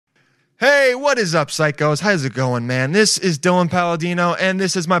Hey, what is up, psychos? How's it going, man? This is Dylan Palladino, and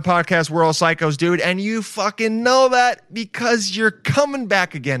this is my podcast, We're All Psychos, dude. And you fucking know that because you're coming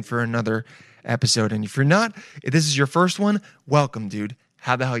back again for another episode. And if you're not, if this is your first one, welcome, dude.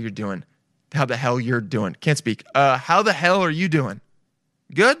 How the hell you're doing? How the hell you're doing? Can't speak. How the hell are you doing?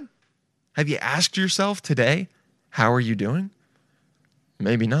 Good? Have you asked yourself today, how are you doing?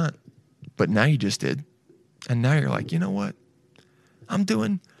 Maybe not, but now you just did. And now you're like, you know what? I'm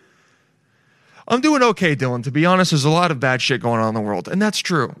doing okay, Dylan. To be honest, there's a lot of bad shit going on in the world, and that's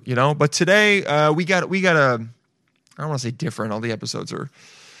true, you know. But today, we got a. I don't want to say different. All the episodes are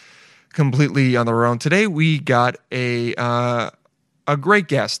completely on their own. Today, we got a great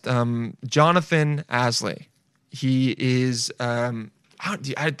guest, Jonathan Aslay. He is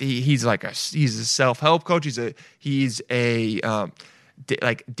he's a self-help coach. He's a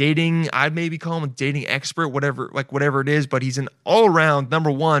dating. I'd maybe call him a dating expert, whatever it is. But he's an all-around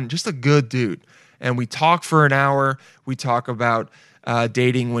number one, just a good dude. And we talk for an hour. We talk about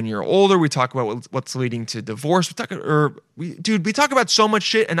dating when you're older. We talk about what's leading to divorce. We talk about so much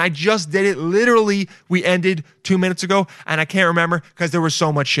shit. And I just did it. Literally, we ended 2 minutes ago, and I can't remember because there was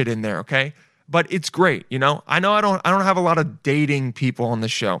so much shit in there. Okay, but it's great. You know I don't have a lot of dating people on the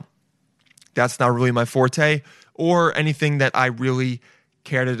show. That's not really my forte or anything that I really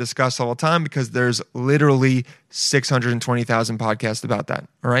care to discuss all the time because there's literally 620,000 podcasts about that.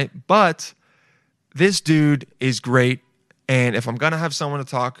 All right, but this dude is great, and if I'm going to have someone to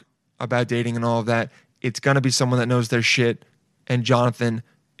talk about dating and all of that, it's going to be someone that knows their shit, and Jonathan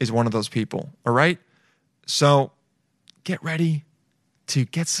is one of those people, all right? So get ready to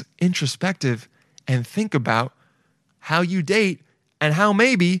get introspective and think about how you date and how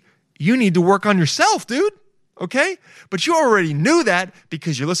maybe you need to work on yourself, dude, okay? But you already knew that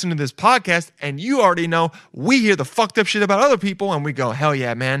because you're listening to this podcast, and you already know we hear the fucked up shit about other people, and we go, hell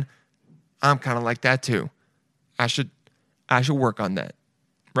yeah, man. I'm kind of like that too. I should work on that,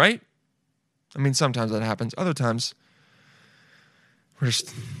 right? I mean, sometimes that happens. Other times, we're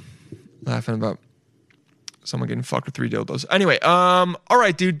just laughing about someone getting fucked with 3 dildos. Anyway, all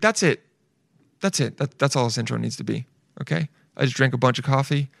right, dude, that's it. That's all this intro needs to be, okay? I just drank a bunch of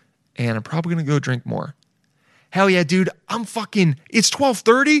coffee, and I'm probably going to go drink more. Hell yeah, dude, it's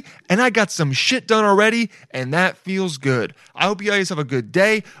 12:30 and I got some shit done already, and that feels good. I hope you guys have a good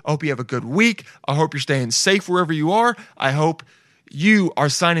day. I hope you have a good week. I hope you're staying safe wherever you are. I hope you are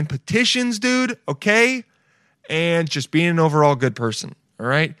signing petitions, dude, okay? And just being an overall good person, all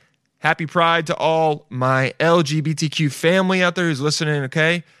right? Happy Pride to all my LGBTQ family out there who's listening,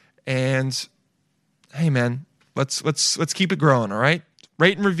 okay? And hey, man, let's keep it growing, all right?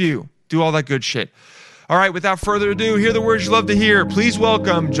 Rate and review. Do all that good shit. All right, without further ado, hear the words you love to hear. Please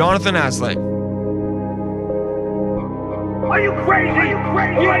welcome Jonathan Aslay. Are you crazy? Are you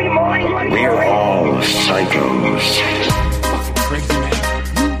crazy? We're all psychos. Crazy man.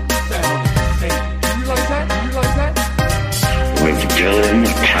 You realize that? With Dylan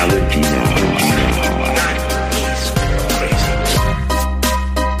Palladino.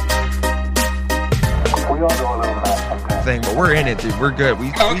 Thing, but we're in it, dude. We're good.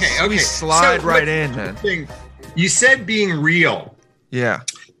 We slide right in, man. You said being real. Yeah.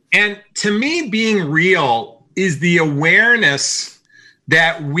 And to me, being real is the awareness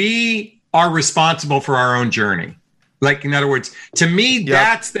that we are responsible for our own journey. Like, in other words, to me,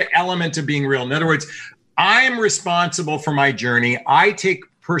 that's the element of being real. In other words, I am responsible for my journey. I take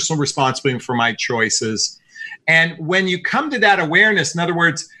personal responsibility for my choices. And when you come to that awareness, in other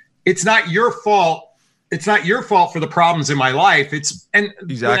words, it's not your fault. It's not your fault for the problems in my life. When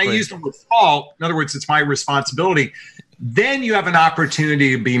I use the word fault, in other words, it's my responsibility. Then you have an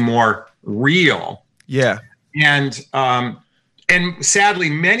opportunity to be more real. Yeah. And sadly,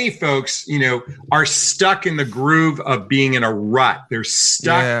 many folks, are stuck in the groove of being in a rut. They're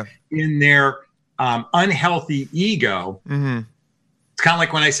stuck in their unhealthy ego. Mm-hmm. It's kind of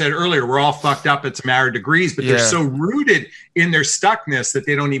like when I said earlier, we're all fucked up at some hour degrees, but they're so rooted in their stuckness that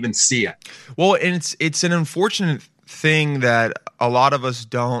they don't even see it. Well, and it's an unfortunate thing that a lot of us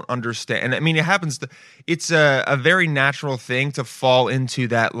don't understand. And I mean, it happens. It's a very natural thing to fall into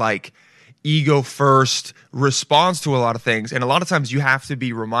that like ego first response to a lot of things. And a lot of times you have to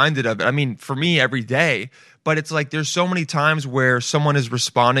be reminded of it. I mean, for me every day, but it's like there's so many times where someone is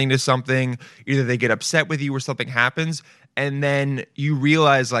responding to something, either they get upset with you or something happens, and then you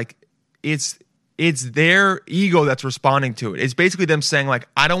realize like it's their ego that's responding to it. It's basically them saying like,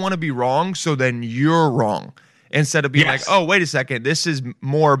 I don't want to be wrong, so then you're wrong. Instead of being like, oh, wait a second, this is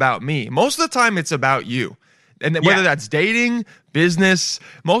more about me. Most of the time it's about you. And then whether that's dating, business,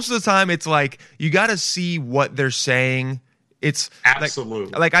 most of the time it's like you got to see what they're saying It's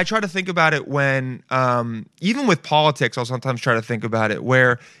Absolutely. like I try to think about it when, even with politics, I'll sometimes try to think about it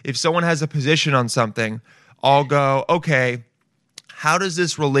where if someone has a position on something, I'll go, okay, how does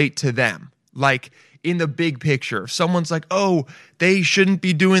this relate to them? Like in the big picture, if someone's like, oh, they shouldn't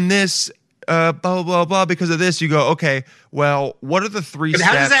be doing this, blah, blah, blah, because of this. You go, okay, well, what are the three steps?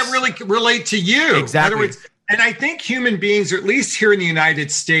 How does that really relate to you? Exactly. In other words, and I think human beings, or at least here in the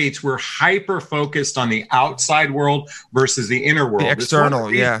United States, we're hyper focused on the outside world versus the inner world. The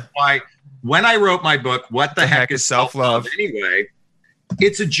external, yeah. Why, when I wrote my book, What the Heck is Self-Love Anyway?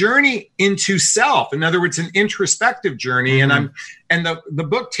 It's a journey into self. In other words, an introspective journey. And the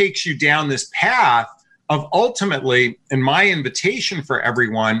book takes you down this path of ultimately, and my invitation for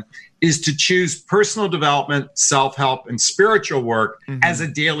everyone is to choose personal development, self-help, and spiritual work as a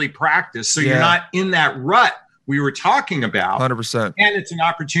daily practice. So you're not in that rut we were talking about. 100%. And it's an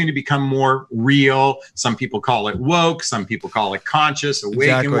opportunity to become more real. Some people call it woke. Some people call it conscious,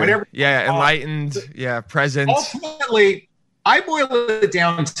 awakened, whatever. Yeah, enlightened. Present. Ultimately, I boil it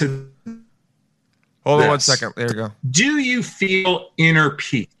down to Hold on 1 second. There you go. Do you feel inner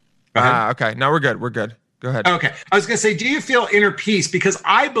peace? Okay. No, we're good. We're good. Go ahead. Okay. I was going to say, do you feel inner peace? Because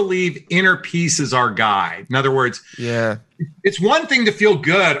I believe inner peace is our guide. In other words, it's one thing to feel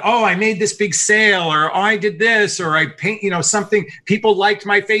good. Oh, I made this big sale, or oh, I did this, or I paint, something, people liked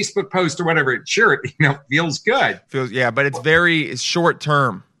my Facebook post or whatever. Sure, it feels good. But it's short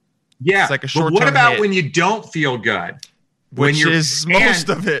term. Yeah. It's like a short term. What about when you don't feel good? Which is most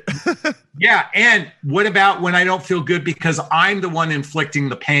of it. Yeah. And what about when I don't feel good because I'm the one inflicting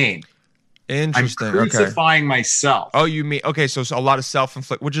the pain? Interesting. I'm crucifying myself. Oh, you mean, okay, so a lot of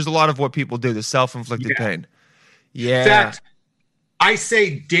self-inflict, which is a lot of what people do, the self-inflicted pain. Yeah. In fact, I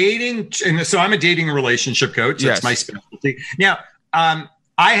say dating, and so I'm a dating and relationship coach. That's my specialty. Now, I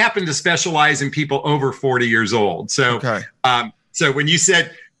happen to specialize in people over 40 years old. So, so when you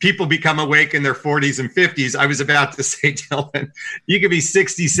said people become awake in their 40s and 50s, I was about to say, Dylan, you could be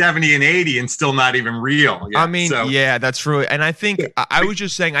 60, 70, and 80 and still not even real. I mean, that's true. And I think, I was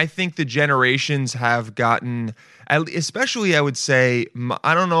just saying, I think the generations have gotten, especially I would say,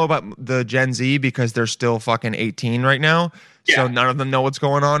 I don't know about the Gen Z because they're still fucking 18 right now. Yeah. So none of them know what's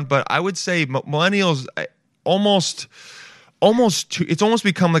going on. But I would say millennials it's almost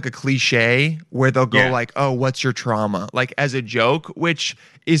become like a cliche where they'll go like, oh, what's your trauma? Like as a joke, which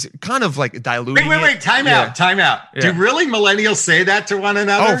is kind of like diluting. Wait, time out. Yeah. Do really millennials say that to one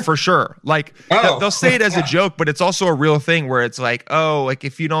another? Oh, for sure. Like they'll say it as a joke, but it's also a real thing where it's like, oh, like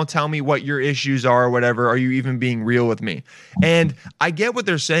if you don't tell me what your issues are or whatever, are you even being real with me? And I get what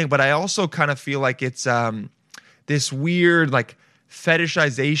they're saying, but I also kind of feel like it's this weird like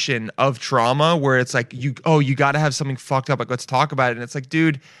fetishization of trauma where it's like you got to have something fucked up, like let's talk about it. And it's like,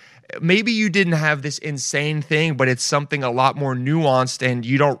 dude, maybe you didn't have this insane thing, but it's something a lot more nuanced, and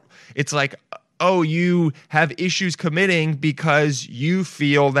it's like, oh, you have issues committing because you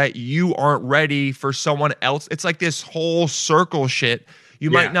feel that you aren't ready for someone else. It's like this whole circle shit.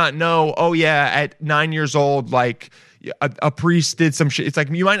 You might not know, oh yeah, at 9 years old, like a priest did some shit. It's like,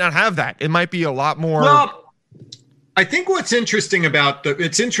 you might not have that. It might be a lot more. Well, I think what's interesting about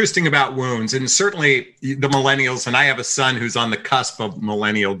wounds, and certainly the millennials, and I have a son who's on the cusp of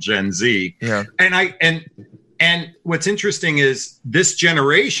millennial Gen Z. Yeah. And what's interesting is this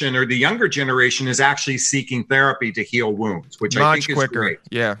generation, or the younger generation, is actually seeking therapy to heal wounds, which I think is great.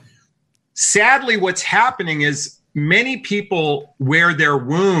 Yeah. Sadly, what's happening is many people wear their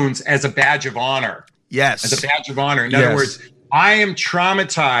wounds as a badge of honor. Yes. As a badge of honor. In other words, I am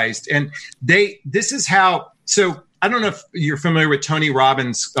traumatized. And this is how, so I don't know if you're familiar with Tony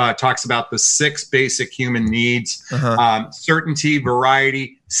Robbins talks about the 6 basic human needs, certainty,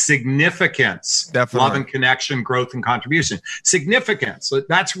 variety, significance, love and connection, growth and contribution. Significance. So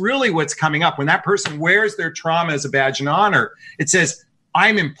that's really what's coming up. When that person wears their trauma as a badge of honor, it says,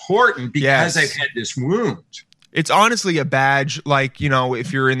 I'm important because I've had this wound. It's honestly a badge, like,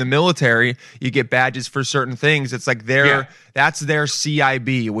 if you're in the military, you get badges for certain things. It's like that's their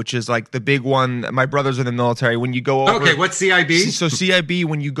CIB, which is like the big one. My brother's in the military. When you go over, okay, what's CIB? So CIB,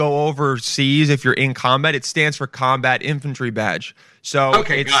 when you go overseas, if you're in combat, it stands for Combat Infantry Badge. So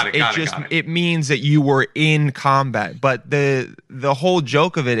it means that you were in combat. But the whole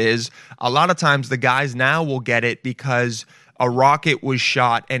joke of it is, a lot of times the guys now will get it because a rocket was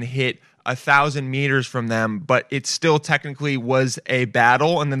shot and hit 1,000 meters from them, but it still technically was a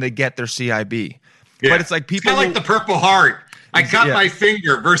battle, and then they get their CIB. Yeah. But it's like people, it's kind of like the Purple Heart. I cut my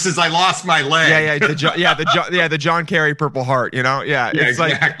finger versus I lost my leg. The John Kerry Purple Heart. It's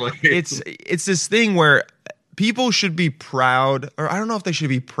exactly. Like it's this thing where people should be proud, or I don't know if they should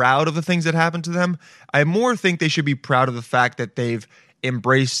be proud of the things that happen to them. I more think they should be proud of the fact that they've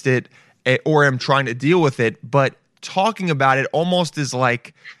embraced it or am trying to deal with it. But talking about it almost is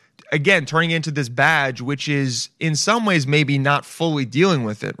like, again, turning into this badge, which is in some ways maybe not fully dealing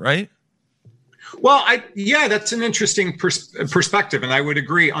with it, right? Well, that's an interesting perspective, and I would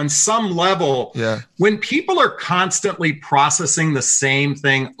agree on some level. Yeah. When people are constantly processing the same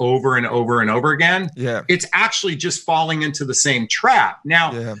thing over and over and over again, it's actually just falling into the same trap.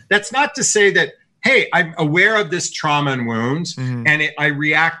 Now, that's not to say that, hey, I'm aware of this trauma and wounds, and I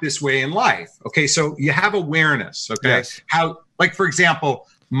react this way in life. Okay, so you have awareness. Okay, how, like, for example,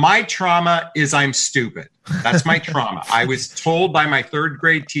 my trauma is I'm stupid. That's my trauma. I was told by my third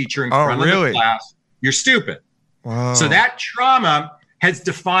grade teacher in front of the class, you're stupid. Wow. So that trauma has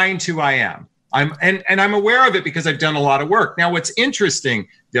defined who I am. And I'm aware of it because I've done a lot of work. Now, what's interesting,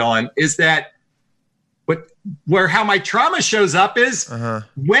 Dylan, is that how my trauma shows up is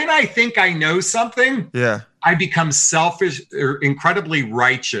when I think I know something, I become selfish or incredibly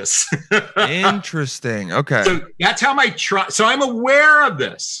righteous. Interesting. Okay. So that's how so I'm aware of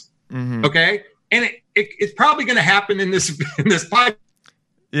this. Okay. And it's probably going to happen in this podcast.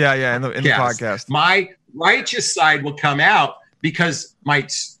 Yeah. In the podcast. My righteous side will come out because my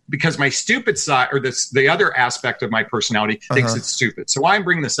stupid side, or the other aspect of my personality, thinks it's stupid. So why I'm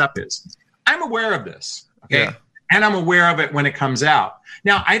bringing this up is I'm aware of this. Okay. Yeah. And I'm aware of it when it comes out.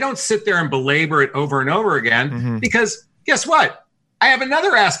 Now, I don't sit there and belabor it over and over again because guess what? I have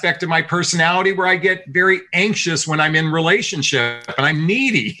another aspect of my personality where I get very anxious when I'm in relationship and I'm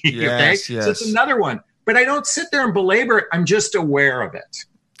needy. Yes, okay. So it's another one, but I don't sit there and belabor it. I'm just aware of it.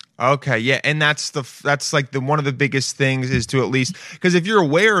 Okay. Yeah. And that's like one of the biggest things is to at least, because if you're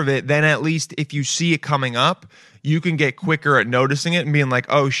aware of it, then at least if you see it coming up, you can get quicker at noticing it and being like,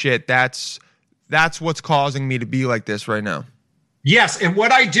 oh shit, that's what's causing me to be like this right now. Yes. And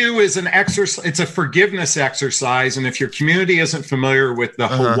what I do is an exercise. It's a forgiveness exercise. And if your community isn't familiar with the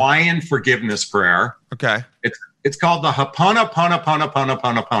Hawaiian forgiveness prayer, it's called the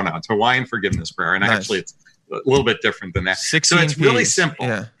Ho'oponopono. It's Hawaiian forgiveness prayer. And actually it's a little bit different than that. So it's really simple.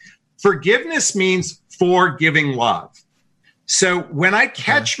 Yeah. Forgiveness means forgiving love. So when I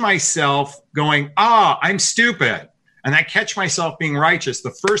catch myself going, I'm stupid, and I catch myself being righteous,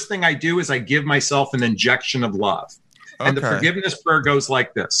 the first thing I do is I give myself an injection of love. And the forgiveness prayer goes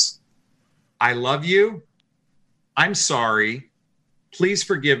like this. I love you. I'm sorry. Please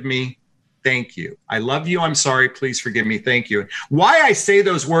forgive me. Thank you. I love you. I'm sorry. Please forgive me. Thank you. Why I say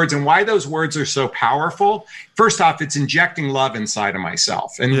those words and why those words are so powerful. First off, it's injecting love inside of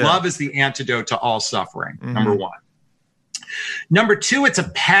myself. And love is the antidote to all suffering, number one. Number two, it's a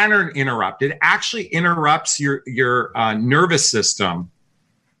pattern interrupt. It actually interrupts your nervous system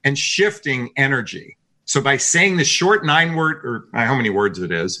and shifting energy. So by saying the short 9-word, or how many words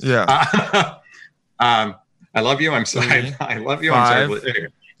it is? I love you. I'm sorry. I love you. 5. I'm sorry.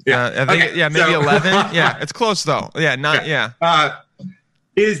 I think, maybe 11. Yeah, it's close though.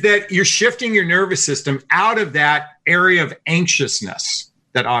 Is that you're shifting your nervous system out of that area of anxiousness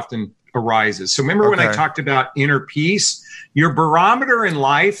that often arises. So remember when I talked about inner peace, your barometer in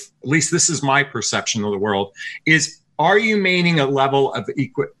life, at least this is my perception of the world, is are you maintaining a level of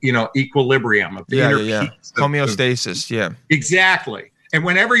equilibrium of the inner peace? Homeostasis, Exactly. And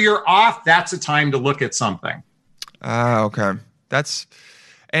whenever you're off, that's a time to look at something. Okay.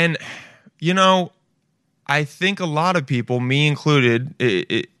 I think a lot of people, me included,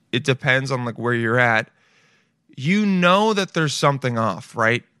 it depends on like where you're at. You know that there's something off,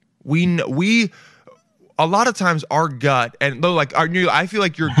 right? We a lot of times our gut, and though like I feel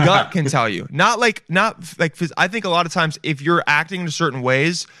like your gut can tell you, not like I think a lot of times if you're acting in certain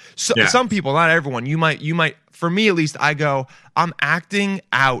ways, some people, not everyone, you might, for me at least, I go, I'm acting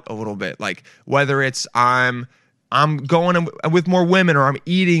out a little bit, like whether it's I'm going with more women or I'm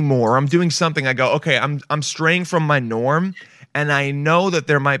eating more, or I'm doing something, I go, okay, I'm straying from my norm. And I know that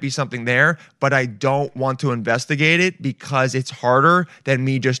there might be something there, but I don't want to investigate it because it's harder than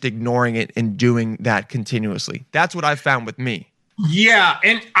me just ignoring it and doing that continuously. That's what I've found with me. Yeah.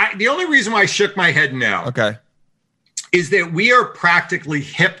 And the only reason why I shook my head no is that we are practically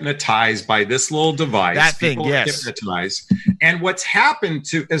hypnotized by this little device. That thing, People are hypnotized. And what's happened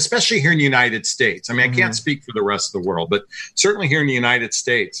especially here in the United States, I mean, I can't speak for the rest of the world, but certainly here in the United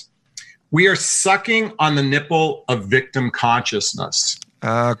States, we are sucking on the nipple of victim consciousness.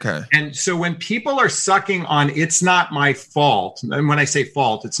 Okay. And so when people are sucking on it's not my fault, and when I say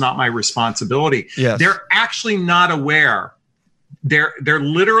fault, it's not my responsibility, they're actually not aware. They're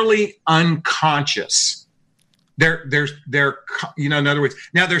literally unconscious. in other words,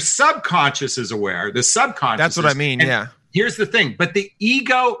 now their subconscious is aware. The subconscious. That's what I mean. Yeah. Here's the thing, but the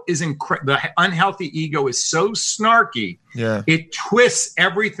ego is the unhealthy ego is so snarky. Yeah. It twists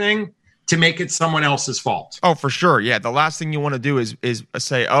everything to make it someone else's fault. Oh, for sure. Yeah. The last thing you want to do is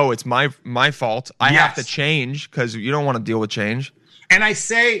say, oh, it's my fault. I have to change, because you don't want to deal with change. And I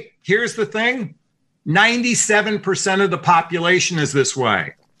say, here's the thing. 97% of the population is this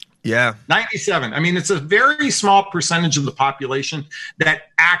way. Yeah. 97. I mean, it's a very small percentage of the population that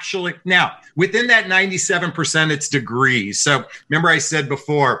actually, now within that 97%, it's degrees. So remember I said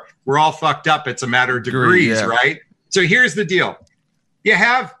before, we're all fucked up. It's a matter of degrees, right? So here's the deal. You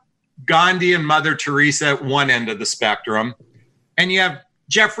have Gandhi and Mother Teresa at one end of the spectrum, and you have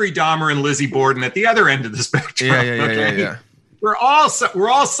Jeffrey Dahmer and Lizzie Borden at the other end of the spectrum. Yeah. We're all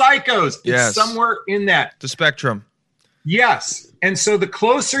psychos. Yes. It's somewhere in that. The spectrum. Yes. And so the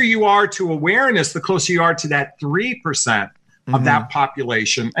closer you are to awareness, the closer you are to that 3% of that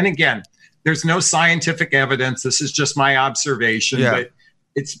population. And again, there's no scientific evidence. This is just my observation, but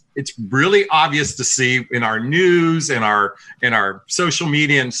it's really obvious to see in our news, in our social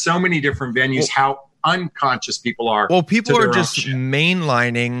media, and so many different venues how unconscious people are. Well, people are just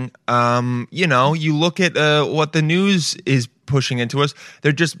mainlining. You look at what the news is pushing into us.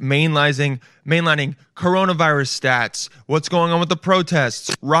 They're just mainlining coronavirus stats, what's going on with the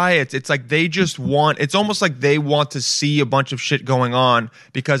protests, riots. It's like they just want, it's almost like they want to see a bunch of shit going on,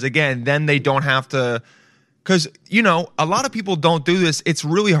 because again, then they don't have to, because, a lot of people don't do this. It's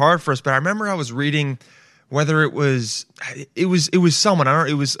really hard for us. But I remember I was reading, whether it was someone, I don't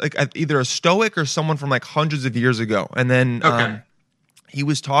know, it was like either a Stoic or someone from like hundreds of years ago. And then he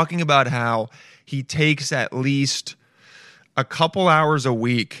was talking about how he takes at least a couple hours a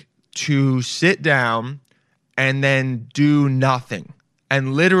week to sit down and then do nothing,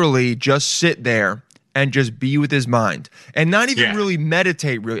 and literally just sit there and just be with his mind, and not even really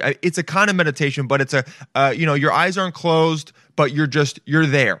meditate. Really, it's a kind of meditation, but it's your eyes aren't closed, but you're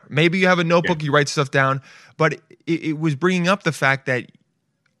there. Maybe you have a notebook, you write stuff down, but it was bringing up the fact that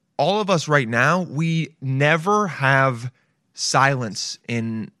all of us right now, we never have silence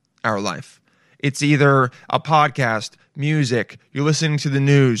in our life. It's either a podcast, music, you're listening to the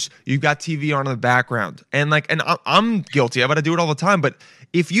news, you've got TV on in the background. And I'm guilty. I've got to do it all the time. But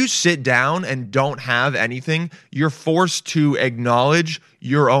if you sit down and don't have anything, you're forced to acknowledge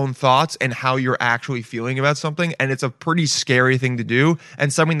your own thoughts and how you're actually feeling about something. And it's a pretty scary thing to do,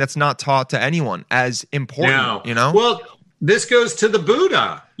 and something that's not taught to anyone as important, Well, this goes to the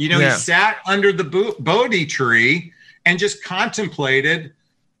Buddha. He sat under the Bodhi tree and just contemplated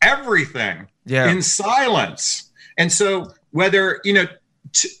everything in silence. And so whether,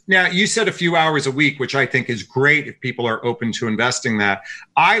 now you said a few hours a week, which I think is great if people are open to investing that.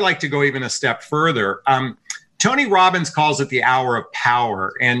 I like to go even a step further. Tony Robbins calls it the hour of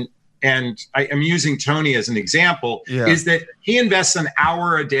power. And I am using Tony as an example, is that he invests an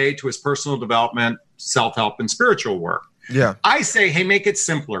hour a day to his personal development, self-help, and spiritual work. Yeah. I say, hey, make it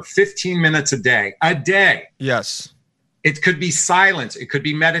simpler. 15 minutes a day. Yes. It could be silence. It could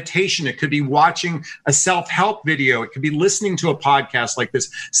be meditation. It could be watching a self-help video. It could be listening to a podcast like this.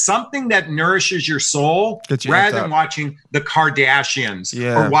 Something that nourishes your soul rather than watching the Kardashians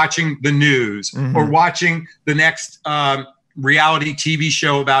or watching the news or watching the next reality TV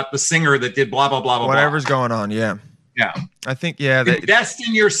show about the singer that did blah, blah, blah, blah. Whatever's going on. Yeah. Yeah. I think, invest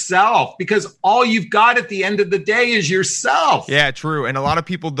in yourself, because all you've got at the end of the day is yourself. Yeah, true. And a lot of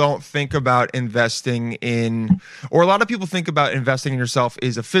people don't think about investing in, or a lot of people think about investing in yourself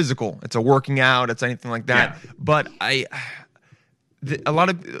is a physical. It's a working out. It's anything like that. Yeah. But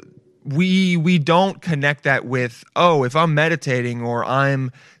we don't connect that with, if I'm meditating or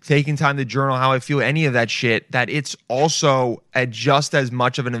I'm taking time to journal how I feel, any of that shit, that it's also just as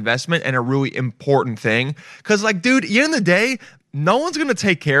much of an investment and a really important thing. Because dude, at the end of the day, no one's going to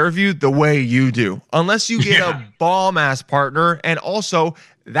take care of you the way you do unless you get a bomb ass partner. And also,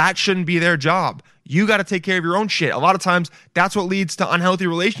 that shouldn't be their job. You got to take care of your own shit. A lot of times that's what leads to unhealthy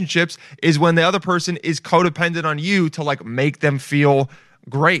relationships, is when the other person is codependent on you to make them feel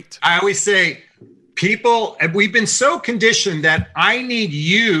great. I always say, we've been so conditioned that I need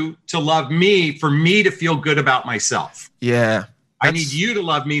you to love me for me to feel good about myself. Yeah. I need you to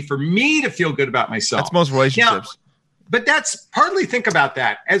love me for me to feel good about myself. That's most relationships. But that's partly, think about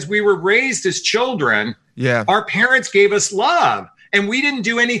that. As we were raised as children, our parents gave us love, and we didn't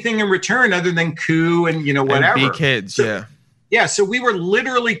do anything in return other than coo and whatever. And be kids, so we were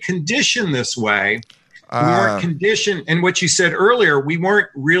literally conditioned this way. We weren't conditioned, and what you said earlier, we weren't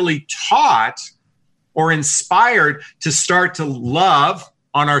really taught or inspired to start to love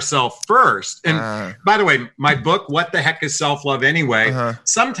on ourselves first. And by the way, my book, What the Heck is Self-Love Anyway?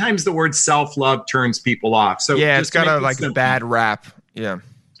 Sometimes the word self-love turns people off. So yeah, it's got a bad rap. Yeah.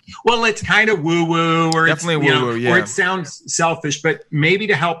 Well, it's kind of woo-woo, or definitely woo-woo, or it sounds selfish, but maybe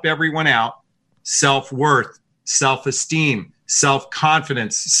to help everyone out, self-worth, self-esteem,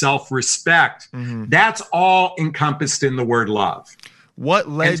 self-confidence, self-respect, that's all encompassed in the word love. What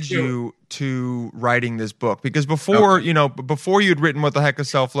led you to writing this book? Because before, before you'd written What the Heck is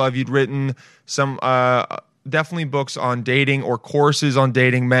Self-Love, you'd written some definitely books on dating or courses on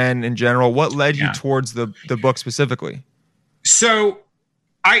dating men in general. What led you towards the book specifically? So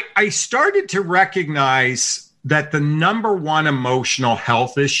I started to recognize that the number one emotional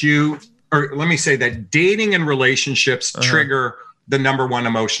health issue, or let me say that dating and relationships trigger the number one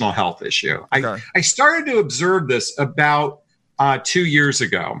emotional health issue. I started to observe this about 2 years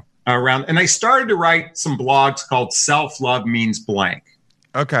ago and I started to write some blogs called Self-Love Means Blank.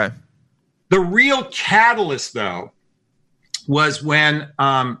 Okay. The real catalyst, though, was when,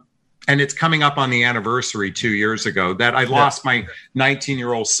 and it's coming up on the anniversary 2 years ago, that I lost my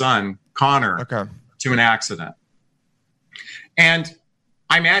 19-year-old son, Connor, to an accident. And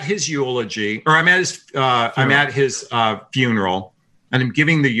I'm at his eulogy, or I'm at his funeral, and I'm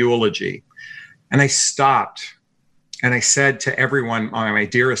giving the eulogy. And I stopped and I said to everyone, my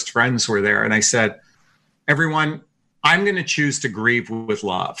dearest friends were there, and I said, everyone, I'm going to choose to grieve with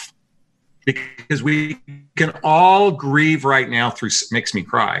love. Because we can all grieve right now through, makes me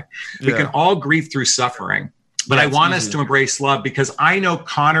cry. We can all grieve through suffering, but I want us to embrace love, because I know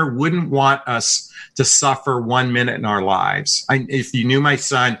Connor wouldn't want us to suffer 1 minute in our lives. If you knew my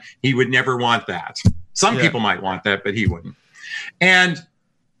son, he would never want that. Some people might want that, but he wouldn't. And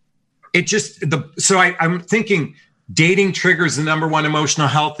it just, I'm thinking dating triggers the number one emotional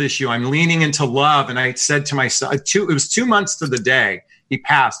health issue. I'm leaning into love. And I said to myself, it was 2 months to the day he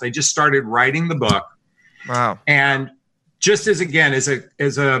passed, I just started writing the book. Wow. And just as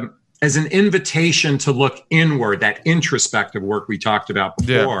an invitation to look inward, that introspective work we talked about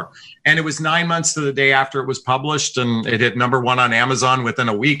before. And it was 9 months to the day after it was published, and it hit number one on Amazon within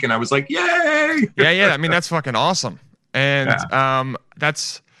a week. And I was like, yay. Yeah. I mean, that's fucking awesome. And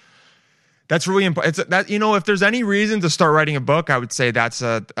that's really important. It's that, if there's any reason to start writing a book, I would say that's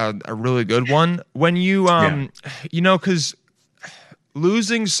a really good one. When you, because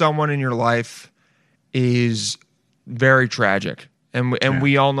losing someone in your life is very tragic. And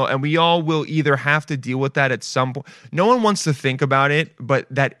we all know, and we all will either have to deal with that at some point. No one wants to think about it, but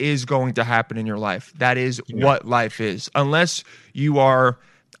that is going to happen in your life. That is what life is. Unless you are,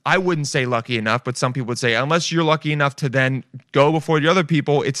 I wouldn't say lucky enough, but some people would say, unless you're lucky enough to then go before the other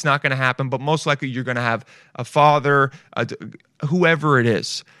people, it's not going to happen. But most likely you're going to have a father, whoever it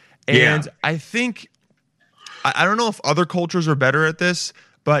is. And I think, I don't know if other cultures are better at this,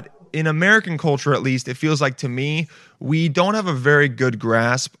 but in American culture, at least, it feels like to me, we don't have a very good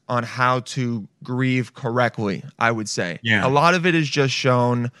grasp on how to grieve correctly, I would say. A lot of it is just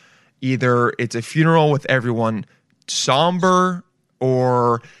shown either it's a funeral with everyone somber,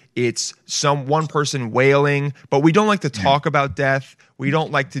 or it's one person wailing, but we don't like to talk about death. We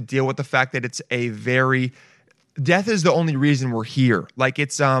don't like to deal with the fact that it's death is the only reason we're here. Like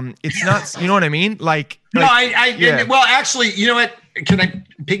it's not, you know what I mean? Well, actually, you know what? Can I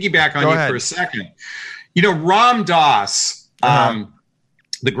piggyback on you for a second? Ram Dass,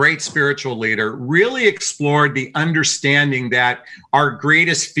 the great spiritual leader, really explored the understanding that our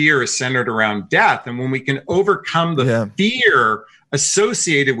greatest fear is centered around death. And when we can overcome the fear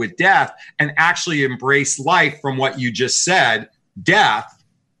associated with death and actually embrace life from what you just said, death,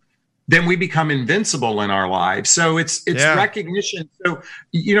 then we become invincible in our lives. So it's recognition. So,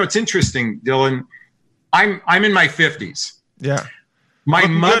 it's interesting, Dylan. I'm in my 50s. Yeah. My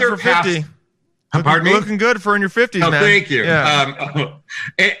mother passed. Pardon me? Looking good for in your 50s, man. Thank you. Yeah.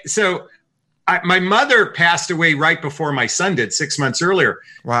 My mother passed away right before my son did, 6 months earlier.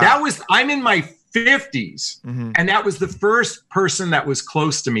 Wow. I'm in my 50s, and that was the first person that was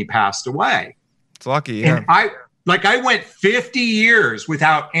close to me passed away. It's lucky, yeah. And I went 50 years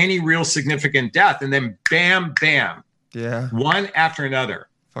without any real significant death, and then bam, bam. Yeah. One after another.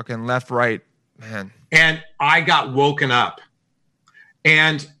 Fucking left, right, man. And I got woken up.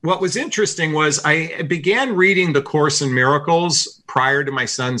 And what was interesting was I began reading the Course in Miracles prior to my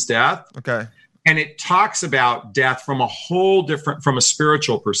son's death. Okay. And it talks about death from a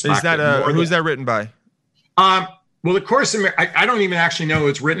spiritual perspective. Is that who's that written by? Well, the Course in Miracles, I don't even actually know who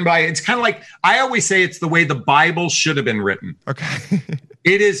it's written by. It's kind of like, I always say it's the way the Bible should have been written. Okay.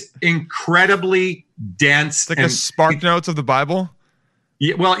 It is incredibly dense. It's like a Spark Notes of the Bible?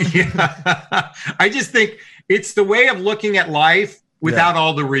 Yeah, well, yeah. I just think it's the way of looking at life without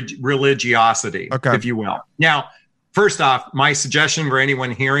all the religiosity, if you will. Now, first off, my suggestion for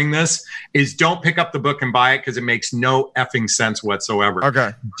anyone hearing this is don't pick up the book and buy it because it makes no effing sense whatsoever.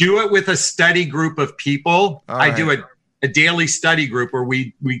 Okay. Do it with a study group of people. All I right. do a daily study group where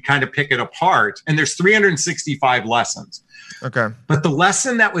we kind of pick it apart, and there's 365 lessons. Okay. But the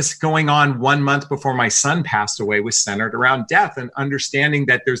lesson that was going on 1 month before my son passed away was centered around death and understanding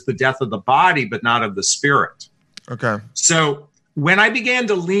that there's the death of the body, but not of the spirit. Okay. So when I began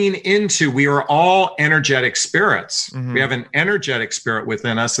to lean into, we are all energetic spirits. Mhm. We have an energetic spirit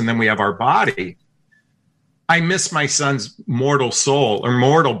within us, and then we have our body. I miss my son's mortal soul or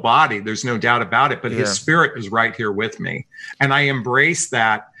mortal body. There's no doubt about it, but his spirit is right here with me. And I embrace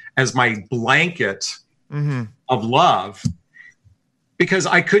that as my blanket of love, because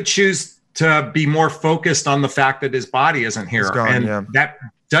I could choose to be more focused on the fact that his body isn't here. It's gone, and that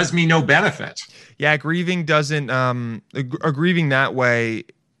does me no benefit. Yeah, grieving doesn't grieving that way.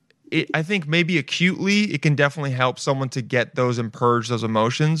 I think maybe acutely it can definitely help someone to get those and purge those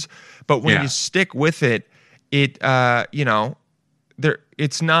emotions. But when you stick with it, it's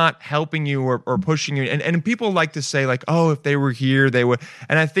not helping you or pushing you. And people like to say like, oh, if they were here, they would.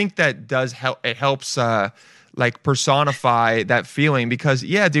 And I think that does help. It helps like personify that feeling because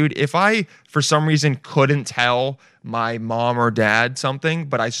dude, if I for some reason couldn't tell my mom or dad something,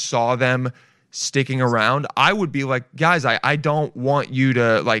 but I saw them sticking around, I would be like, guys, I don't want you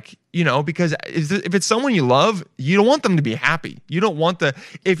to because if it's someone you love, you don't want them to be happy. You don't want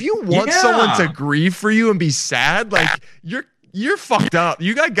if you want someone to grieve for you and be sad, like you're fucked up.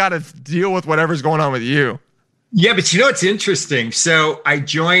 You got to deal with whatever's going on with you. Yeah, but it's interesting. So I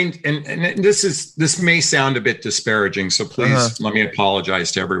joined, and this may sound a bit disparaging, so please let me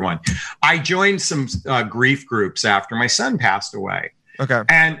apologize to everyone. I joined some grief groups after my son passed away. Okay.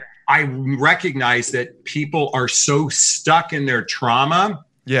 And I recognize that people are so stuck in their trauma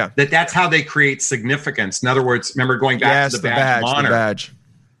that's how they create significance. In other words, remember going back to the badge of honor. The badge.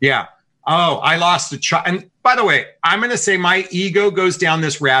 Yeah. Oh, I lost a child. And by the way, I'm going to say my ego goes down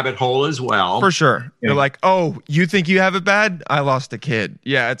this rabbit hole as well. For sure. You're like, oh, you think you have it bad? I lost a kid.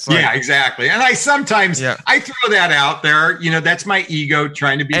 Yeah, it's like. Yeah, exactly. And I sometimes, I throw that out there. That's my ego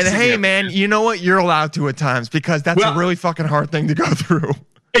trying to be And hey, man, you know what? You're allowed to at times because that's a really fucking hard thing to go through.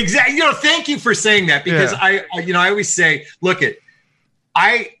 Exactly. Thank you for saying that because I always say, look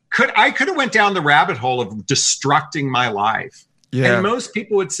I could have went down the rabbit hole of destructing my life. Yeah. And most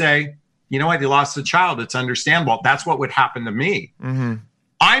people would say, you know what? You lost a child. It's understandable. That's what would happen to me. Mm-hmm.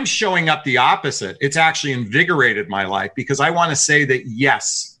 I'm showing up the opposite. It's actually invigorated my life because I want to say that,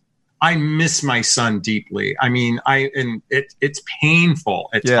 yes, I miss my son deeply. I mean, it's painful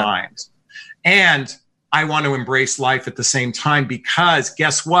at times. And I want to embrace life at the same time because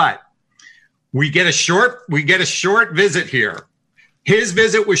guess what? We get a short visit here. His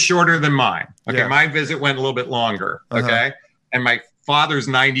visit was shorter than mine. Okay. My visit went a little bit longer. Okay. And my father's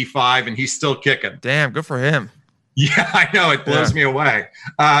 95 and he's still kicking. Damn, good for him. Yeah, I know. It blows me away.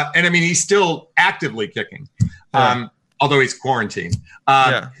 And I mean, he's still actively kicking, although he's quarantined.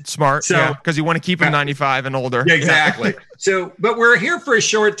 Smart. So, because you want to keep him 95 and older. Yeah, exactly. So, but we're here for a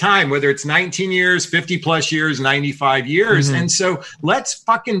short time, whether it's 19 years, 50 plus years, 95 years. Mm-hmm. And so let's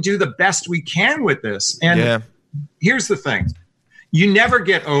fucking do the best we can with this. And here's the thing. You never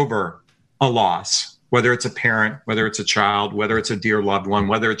get over a loss. Whether it's a parent, whether it's a child, whether it's a dear loved one,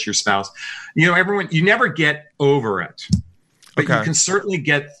 whether it's your spouse, everyone, you never get over it, but you can certainly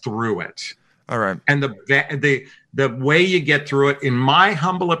get through it. All right. And the way you get through it, in my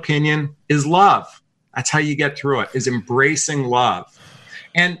humble opinion, is love. That's how you get through it, is embracing love.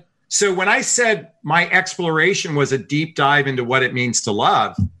 And so when I said my exploration was a deep dive into what it means to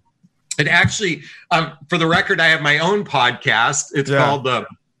love, it actually, for the record, I have my own podcast. It's called the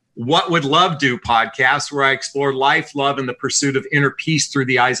What Would Love Do podcast, where I explore life, love, and the pursuit of inner peace through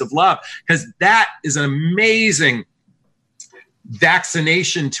the eyes of love, because that is an amazing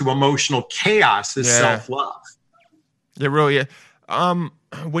vaccination to emotional chaos is self-love. It really is.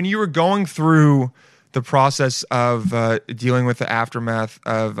 When you were going through the process of dealing with the aftermath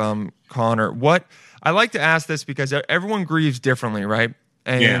of Connor, I like to ask this because everyone grieves differently, right?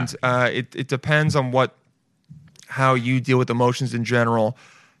 And it depends on how you deal with emotions in general.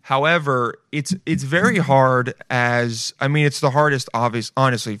 However, it's very hard it's the hardest,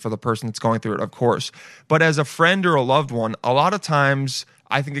 honestly, for the person that's going through it, of course. But as a friend or a loved one, a lot of times,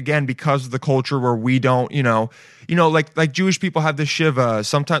 I think, again, because of the culture where we don't, like Jewish people have the Shiva.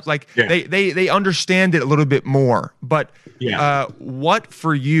 Sometimes, they understand it a little bit more. But what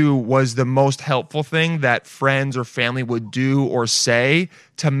for you was the most helpful thing that friends or family would do or say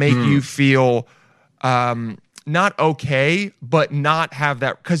to make you feel not okay, but not have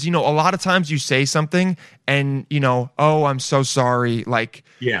that, because a lot of times you say something and oh, I'm so sorry, like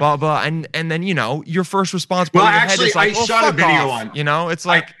blah blah, and then your first response. Well, in your actually, head is like, I shot a video off. on. It's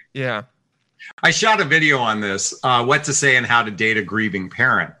like I shot a video on this, what to say and how to date a grieving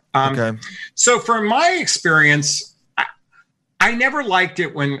parent. Okay. So from my experience, I never liked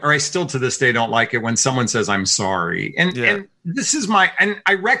it or I still to this day don't like it when someone says I'm sorry. And this is and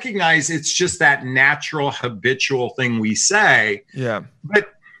I recognize it's just that natural habitual thing we say. Yeah.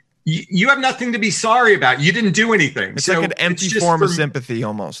 But you have nothing to be sorry about. You didn't do anything. It's like an empty form of sympathy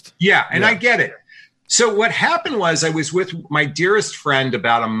almost. Yeah. And I get it. So what happened was I was with my dearest friend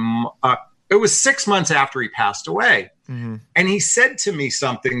about it was 6 months after he passed away. Mm-hmm. And he said to me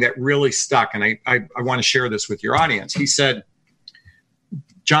something that really stuck. And I want to share this with your audience. He said,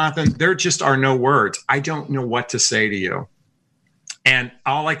 Jonathan, there just are no words. I don't know what to say to you. And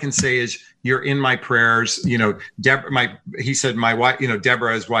all I can say is you're in my prayers. Deborah, he said, my wife,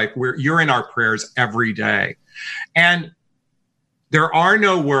 Deborah, his wife, you're in our prayers every day. And there are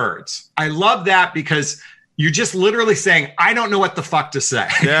no words. I love that because you're just literally saying, I don't know what the fuck to say.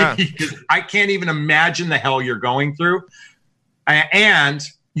 Yeah. I can't even imagine the hell you're going through. And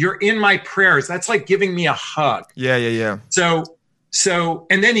you're in my prayers. That's like giving me a hug. Yeah. So,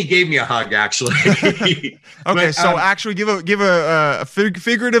 and then he gave me a hug, actually. Okay, but, so actually give a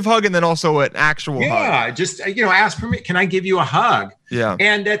figurative hug and then also an actual hug. Yeah, just ask for me. Can I give you a hug? Yeah,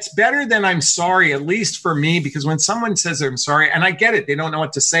 and that's better than I'm sorry, at least for me, because when someone says I'm sorry, and I get it, they don't know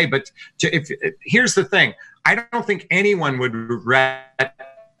what to say. But here's the thing: I don't think anyone would regret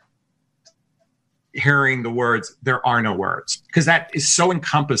hearing the words, there are no words, because that is so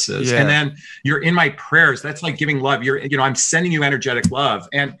encompasses. And then you're in my prayers. That's like giving love. I'm sending you energetic love.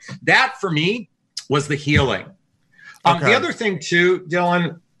 And that for me was the healing. The other thing too,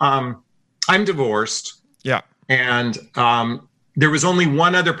 Dylan, I'm divorced. Yeah. And there was only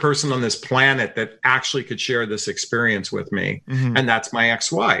one other person on this planet that actually could share this experience with me. Mm-hmm. And that's my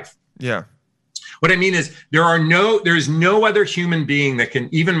ex-wife. Yeah. What I mean is there's no other human being that can,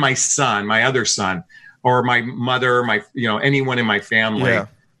 even my son, my other son, or my mother, anyone in my family. Yeah.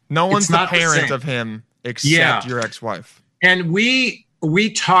 No one's the parent of him except your ex-wife. And we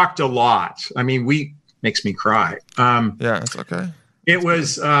talked a lot. I mean, makes me cry. Yeah, it's okay. It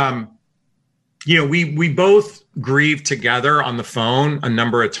was, we both grieved together on the phone a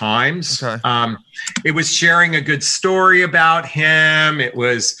number of times. Okay. It was sharing a good story about him. It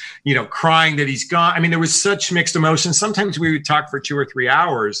was, crying that he's gone. I mean, there was such mixed emotions. Sometimes we would talk for 2 or 3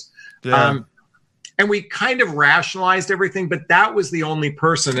 hours. Yeah. And we kind of rationalized everything, but that was the only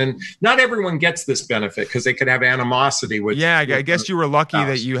person. And not everyone gets this benefit because they could have animosity with. Yeah, I guess you were lucky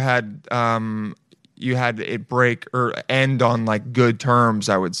that you had it break or end on like good terms,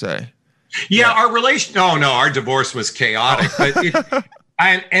 I would say. Yeah, our relation. Oh no, our divorce was chaotic, but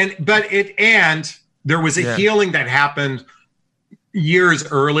there was a healing that happened years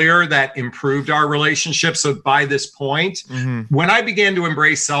earlier that improved our relationship. So by this point, when I began to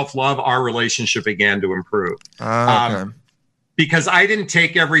embrace self-love, our relationship began to improve. Okay. Because I didn't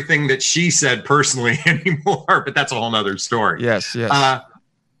take everything that she said personally anymore, but that's a whole nother story. Yes.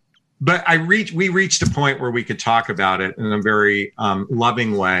 But we reached a point where we could talk about it in a very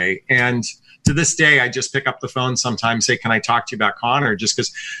loving way. And to this day, I just pick up the phone sometimes, say, can I talk to you about Connor? Just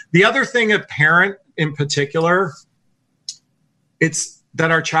because the other thing, a parent in particular, it's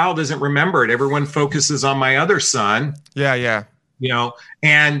that our child isn't remembered. Everyone focuses on my other son. Yeah.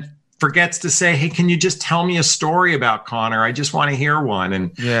 And forgets to say, hey, can you just tell me a story about Connor? I just want to hear one.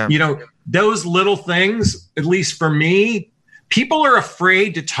 And, those little things, at least for me, people are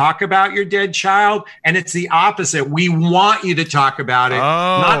afraid to talk about your dead child, and it's the opposite. We want you to talk about it,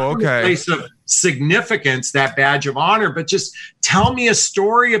 not from a place of significance, that badge of honor, but just tell me a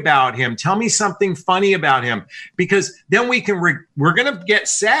story about him. Tell me something funny about him, because then we're going to get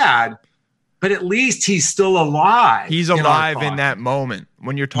sad, but at least he's still alive. He's alive in that moment.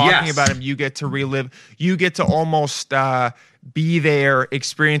 When you're talking about him, you get to relive. You get to almost be there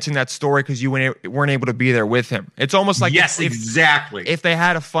experiencing that story because you weren't able to be there with him. It's almost like exactly. If they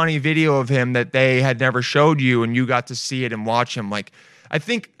had a funny video of him that they had never showed you and you got to see it and watch him, like I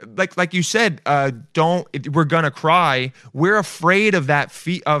think like you said, we're gonna cry. We're afraid of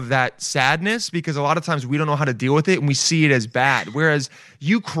that sadness because a lot of times we don't know how to deal with it and we see it as bad. Whereas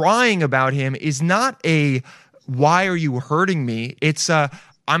you crying about him is not a why are you hurting me? It's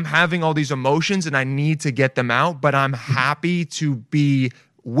I'm having all these emotions and I need to get them out, but I'm happy to be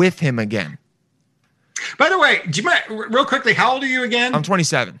with him again. By the way, do you mind, real quickly, how old are you again? I'm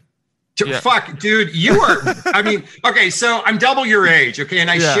 27. Fuck, dude, you are, I mean, okay, so I'm double your age, okay? And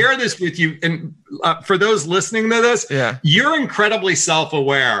I share this with you, and for those listening to this, Yeah. you're incredibly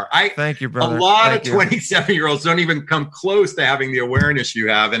self-aware. Thank you, brother. A lot Thank of you. 27-year-olds don't even come close to having the awareness you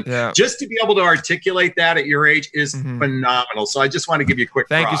have. And Yeah. just to be able to articulate that at your age is phenomenal. So I just want to give you a quick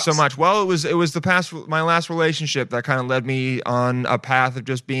Thank props. you so much. Well, it was my last relationship that kind of led me on a path of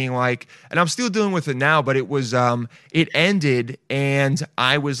just being like, and I'm still dealing with it now, but it was it ended and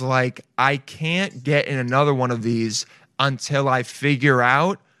I was like, I can't get in another one of these until I figure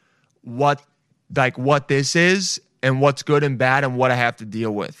out what this is and what's good and bad and what I have to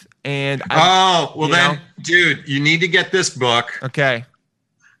deal with. And dude, you need to get this book, okay.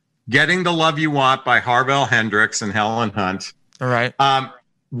 Getting the Love You Want by Harville Hendrix and Helen Hunt. All right.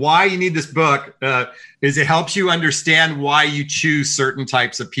 Why you need this book is it helps you understand why you choose certain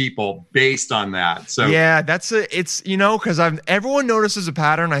types of people based on that. So yeah, it's because everyone notices a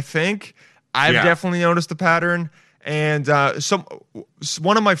pattern. I think I've definitely noticed a pattern. And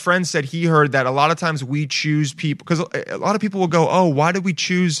one of my friends said he heard that a lot of times we choose people because a lot of people will go, oh, why did we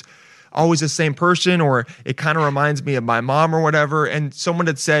choose always the same person? Or it kind of reminds me of my mom or whatever. And someone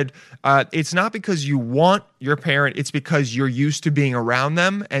had said, it's not because you want your parent, it's because you're used to being around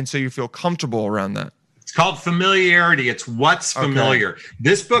them. And so you feel comfortable around that. It's called familiarity. It's what's familiar. Okay.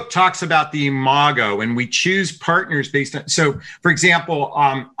 This book talks about the imago, and we choose partners based on. So, for example,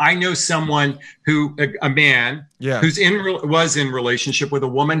 I know someone a man who's was in relationship with a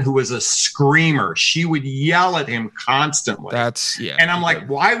woman who was a screamer. She would yell at him constantly. And I'm like,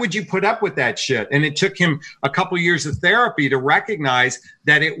 why would you put up with that shit? And it took him a couple of years of therapy to recognize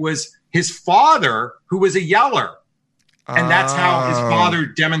that it was his father who was a yeller. And that's how his father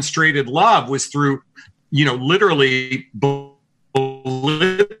demonstrated love, was through literally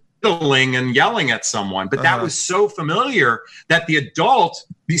belittling and yelling at someone. But that was so familiar that the adult,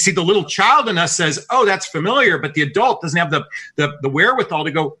 you see, the little child in us says, oh, that's familiar. But the adult doesn't have the wherewithal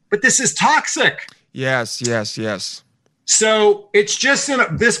to go, but this is toxic. Yes. So it's just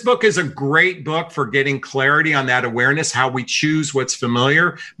this book is a great book for getting clarity on that awareness, how we choose what's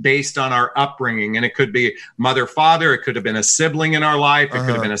familiar based on our upbringing. And it could be mother, father. It could have been a sibling in our life. It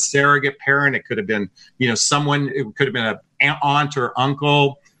could have been a surrogate parent. It could have been, someone, it could have been an aunt or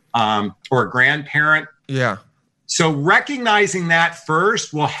uncle or a grandparent. Yeah. So recognizing that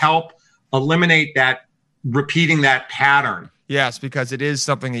first will help eliminate that, repeating that pattern. Yes, because it is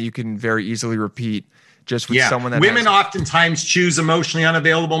something that you can very easily repeat. Just with someone that women oftentimes choose emotionally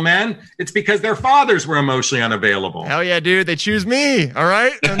unavailable men. It's because their fathers were emotionally unavailable. Hell yeah, dude. They choose me. All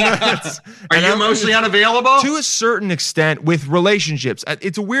right. Are you emotionally unavailable? To a certain extent with relationships.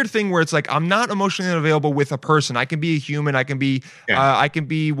 It's a weird thing where it's like, I'm not emotionally unavailable with a person. I can be a human. I can be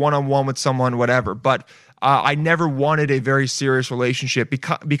one-on-one with someone, whatever. But I never wanted a very serious relationship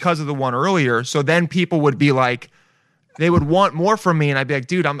because of the one earlier. So then people would be like, they would want more from me, and I'd be like,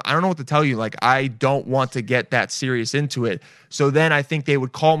 dude, I don't know what to tell you. Like, I don't want to get that serious into it. So then I think they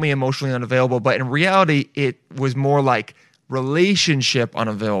would call me emotionally unavailable, but in reality, it was more like relationship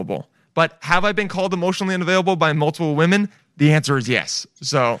unavailable. But have I been called emotionally unavailable by multiple women? The answer is yes.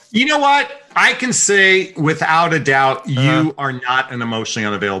 So you know what? I can say without a doubt, you are not an emotionally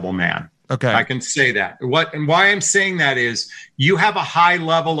unavailable man. Okay. I can say that. And why I'm saying that is you have a high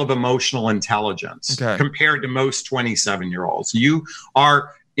level of emotional intelligence compared to most 27-year-olds. You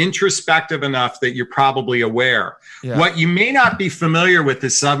are introspective enough that you're probably aware. Yeah. What you may not be familiar with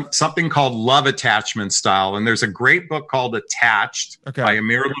is something called love attachment style. And there's a great book called Attached by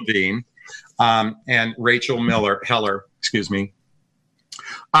Amir Levine and Rachel Heller.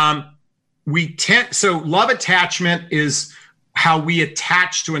 So love attachment is how we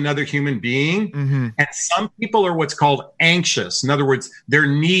attach to another human being. And some people are what's called anxious. In other words, they're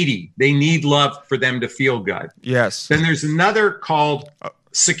needy. They need love for them to feel good. Yes. Then there's another called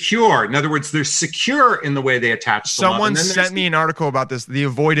secure. In other words, they're secure in the way they attach to love. Someone sent me an article about this, the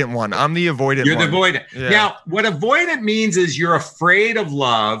avoidant one. I'm the avoidant You're one. the avoidant. Yeah. Now, what avoidant means is you're afraid of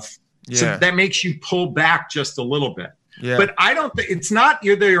love. So that makes you pull back just a little bit. Yeah. But I don't think it's not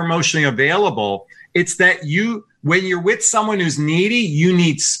you're emotionally available. It's that when you're with someone who's needy, you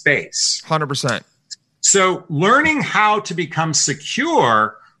need space. 100%. So learning how to become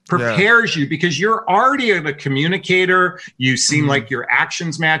secure prepares you because you're already a communicator. You seem like your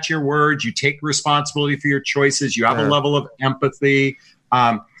actions match your words. You take responsibility for your choices. You have a level of empathy.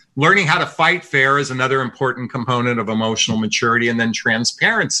 Learning how to fight fair is another important component of emotional maturity, and then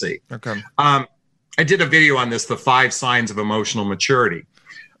transparency. Okay. I did a video on this, the 5 signs of emotional maturity,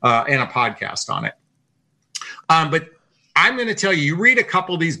 and a podcast on it. But I'm going to tell you read a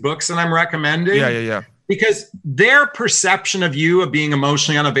couple of these books that I'm recommending. Yeah. Because their perception of you of being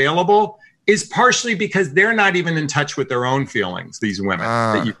emotionally unavailable is partially because they're not even in touch with their own feelings, these women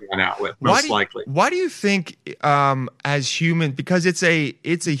that you've gone out with, most likely. Why do you think, as human, because it's a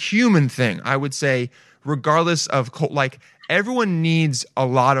human thing, I would say, regardless of, like, everyone needs a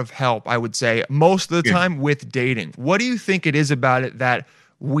lot of help, I would say, most of the time with dating. What do you think it is about it that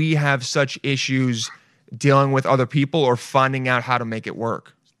we have such issues dealing with other people or finding out how to make it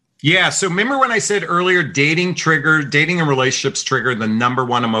work? Yeah. So remember when I said earlier, dating and relationships trigger the number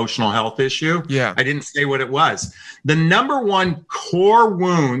one emotional health issue? Yeah. I didn't say what it was. The number one core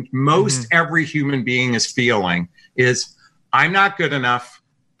wound most every human being is feeling is, I'm not good enough.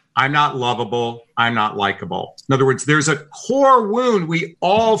 I'm not lovable. I'm not likable. In other words, there's a core wound we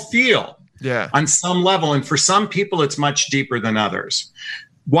all feel on some level. And for some people, it's much deeper than others.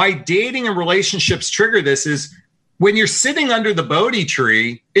 Why dating and relationships trigger this is, when you're sitting under the Bodhi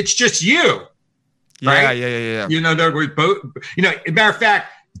tree, it's just you. Right? Yeah. You know, there was matter of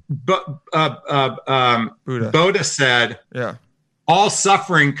fact, Buddha said, all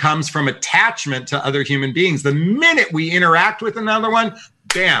suffering comes from attachment to other human beings. The minute we interact with another one,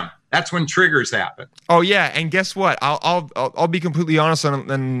 bam, that's when triggers happen. Oh yeah, and guess what? I'll be completely honest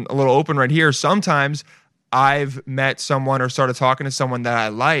and a little open right here. Sometimes I've met someone or started talking to someone that I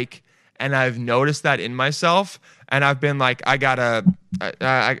like, and I've noticed that in myself. And I've been like,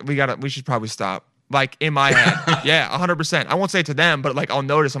 we should probably stop. Like, in my head. Yeah, 100%. I won't say it to them, but like, I'll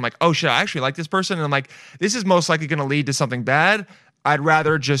notice, I'm like, oh shit, I actually like this person. And I'm like, this is most likely going to lead to something bad. I'd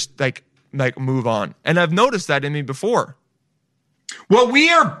rather just like move on. And I've noticed that in me before. Well, we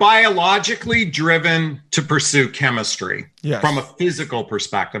are biologically driven to pursue chemistry from a physical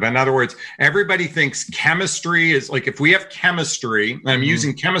perspective. In other words, everybody thinks chemistry is like, if we have chemistry, and I'm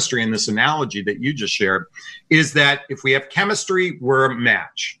using chemistry in this analogy that you just shared, is that if we have chemistry, we're a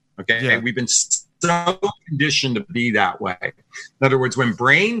match. Okay. Yeah. We've been so conditioned to be that way. In other words, when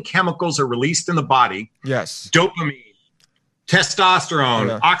brain chemicals are released in the body, dopamine,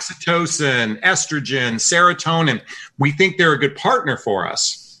 testosterone, oxytocin, estrogen, serotonin, we think they're a good partner for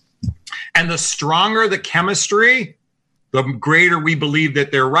us. And the stronger the chemistry, the greater we believe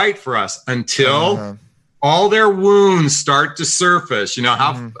that they're right for us, until all their wounds start to surface. You know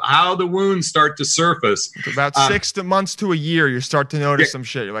how the wounds start to surface. About 6 months to a year, you start to notice some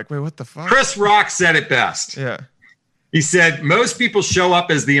shit. You're like, wait, what the fuck? Chris Rock said it best. Yeah. He said, most people show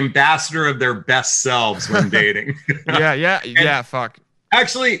up as the ambassador of their best selves when dating. Fuck.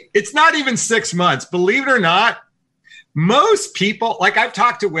 Actually, it's not even 6 months. Believe it or not, most people, like, I've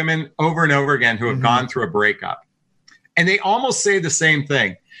talked to women over and over again who have gone through a breakup, and they almost say the same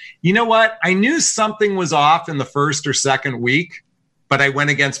thing. You know what? I knew something was off in the first or second week, but I went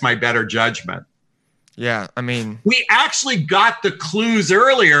against my better judgment. Yeah, I mean, we actually got the clues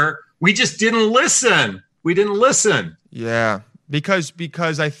earlier. We just didn't listen. We didn't listen. Yeah, because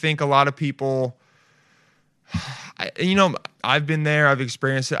I think a lot of people, I've been there, I've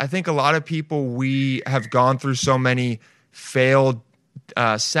experienced it. I think a lot of people, we have gone through so many failed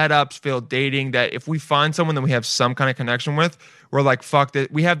setups, failed dating, that if we find someone that we have some kind of connection with, we're like, fuck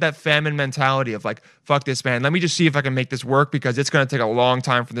that. We have that famine mentality of like, fuck this, man. Let me just see if I can make this work, because it's going to take a long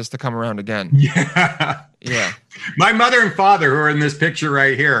time for this to come around again. Yeah. My mother and father, who are in this picture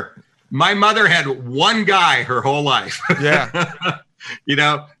right here, my mother had one guy her whole life. Yeah.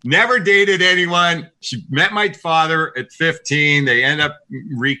 Never dated anyone. She met my father at 15. They end up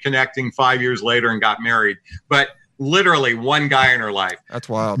reconnecting 5 years later and got married. But literally one guy in her life. That's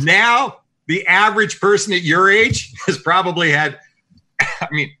wild. Now, the average person at your age has probably had,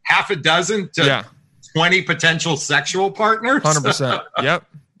 half a dozen to 20 potential sexual partners. 100%. Yep.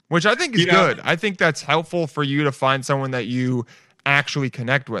 Which I think is good. I think that's helpful for you to find someone that you actually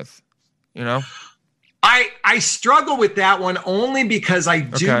connect with. I struggle with that one only because I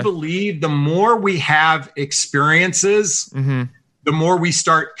do believe the more we have experiences, the more we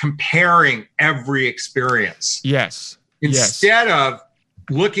start comparing every experience. Yes. Instead of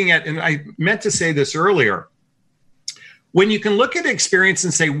looking at, and I meant to say this earlier, when you can look at an experience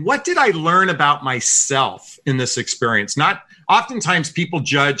and say, what did I learn about myself in this experience? Oftentimes people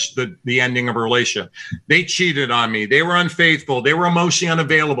judge the ending of a relationship. They cheated on me. They were unfaithful. They were emotionally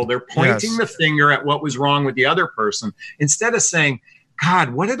unavailable. They're pointing the finger at what was wrong with the other person, instead of saying,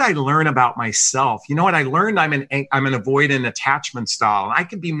 God, what did I learn about myself? You know what I learned? I'm an avoidant attachment style, and I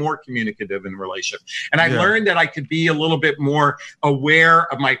could be more communicative in relationship. And I learned that I could be a little bit more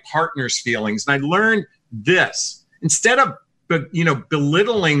aware of my partner's feelings. And I learned this, instead of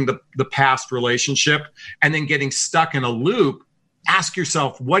belittling the past relationship and then getting stuck in a loop. Ask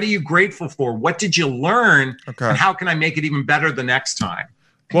yourself, what are you grateful for? What did you learn? And how can I make it even better the next time?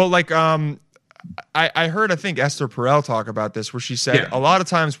 Well, like, I heard, I think Esther Perel talk about this, where she said a lot of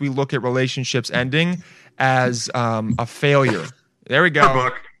times we look at relationships ending as a failure. There we go. Her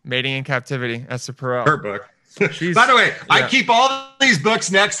book. Mating in Captivity, Esther Perel. Her book. By the way, I keep all these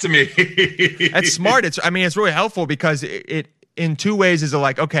books next to me. That's smart. It's really helpful because it in two ways is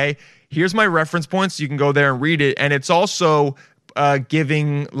like, okay, here's my reference points. You can go there and read it. And it's also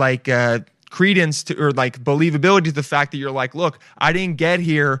giving like credence to, or like believability to the fact that you're like, look, I didn't get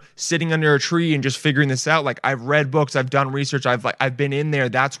here sitting under a tree and just figuring this out. Like, I've read books, I've done research, I've been in there.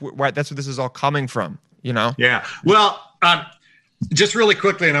 That's where this is all coming from, you know? Yeah. Well, just really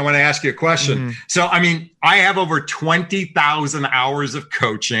quickly, and I want to ask you a question. So, I mean, I have over 20,000 hours of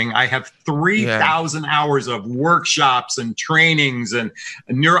coaching. I have 3,000 hours of workshops and trainings, and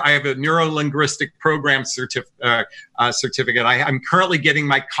I have a neuro-linguistic program certificate. I'm currently getting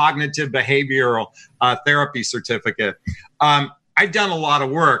my cognitive behavioral therapy certificate. I've done a lot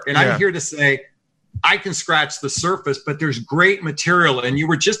of work, and I'm here to say, I can scratch the surface, but there's great material. And you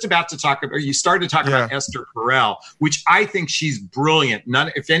were just about to talk about, you started to talk about Esther Perel, which I think she's brilliant.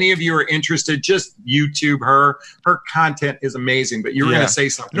 If any of you are interested, just YouTube her. Her content is amazing, but you were going to say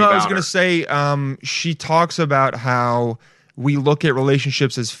something about her. I was going to say, she talks about how we look at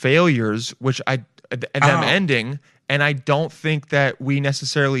relationships as failures, which them ending. And I don't think that we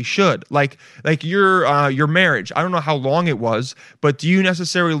necessarily should. Like your marriage. I don't know how long it was, but do you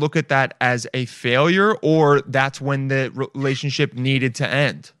necessarily look at that as a failure, or that's when the relationship needed to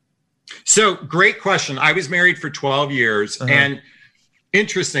end? So, great question. I was married for 12 years, and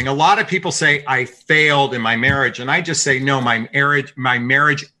interesting. A lot of people say I failed in my marriage, and I just say no. My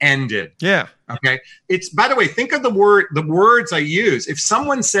marriage ended. Yeah. Okay. It's, by the way, think of the words I use. If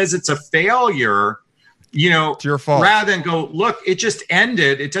someone says it's a failure, it's your fault. Rather than go, look, it just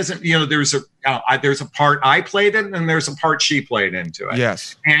ended. It doesn't, there's a part I played in, and there's a part she played into it.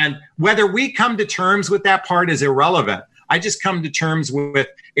 Yes. And whether we come to terms with that part is irrelevant. I just come to terms with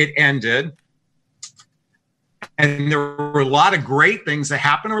it ended. And there were a lot of great things that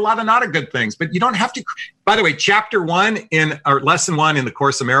happened, or a lot of not good things, but you don't have to. By the way, lesson 1 in the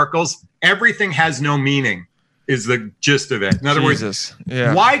Course of Miracles, everything has no meaning. Is the gist of it. In other words,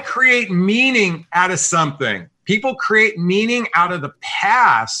 why create meaning out of something? People create meaning out of the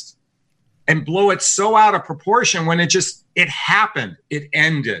past and blow it so out of proportion when it happened. It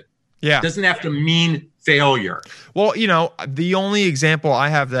ended. Yeah. It doesn't have to mean failure. Well, the only example I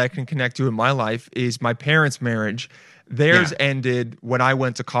have that I can connect to in my life is my parents' marriage. Theirs ended when I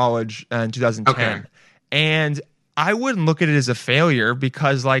went to college in 2010. Okay. And I wouldn't look at it as a failure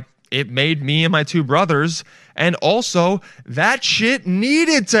because, like, it made me and my two brothers, and also that shit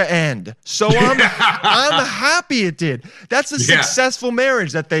needed to end. So I'm happy it did. That's a successful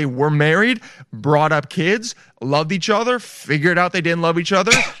marriage, that they were married, brought up kids, loved each other, figured out they didn't love each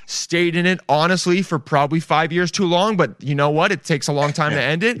other, stayed in it honestly for probably 5 years too long, but you know what? It takes a long time to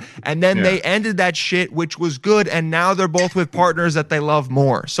end it. And then they ended that shit, which was good, and now they're both with partners that they love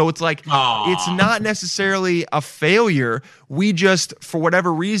more. So it's like, it's not necessarily a failure. We just, for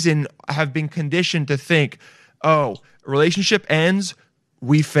whatever reason, have been conditioned to think, oh, relationship ends,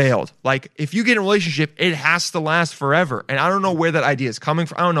 we failed. Like, if you get in a relationship, it has to last forever. And I don't know where that idea is coming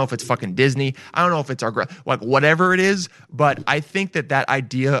from. I don't know if it's fucking Disney. I don't know if it's like whatever it is. But I think that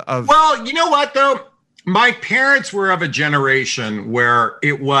idea of... Well, you know what, though? My parents were of a generation where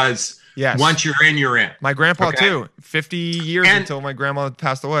it was, once you're in, you're in. My grandpa, too. 50 years until my grandma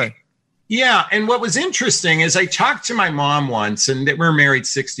passed away. Yeah. And what was interesting is I talked to my mom once, and we were married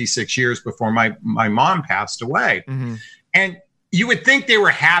 66 years before my mom passed away. Mm-hmm. And you would think they were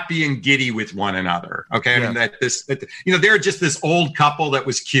happy and giddy with one another. Okay. Yeah. I mean, they're just this old couple that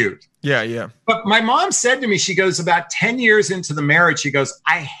was cute. Yeah. Yeah. But my mom said to me, she goes, about 10 years into the marriage, she goes,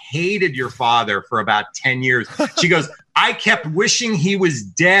 I hated your father for about 10 years. She goes, I kept wishing he was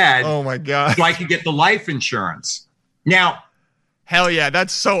dead. Oh my God. So I could get the life insurance. Now, hell yeah,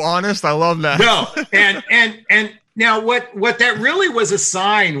 that's so honest. I love that. No, and now what that really was a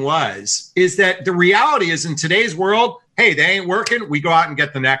sign is that the reality is, in today's world, hey, they ain't working, we go out and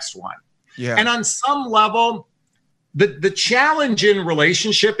get the next one. Yeah. And on some level, the challenge in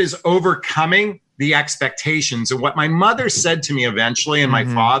relationship is overcoming the expectations. And what my mother said to me eventually, and my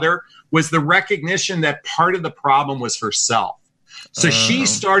father, was the recognition that part of the problem was herself. So she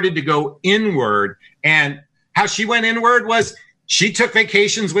started to go inward, and how she went inward was, she took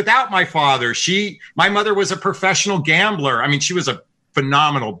vacations without my father. My mother was a professional gambler. I mean, she was a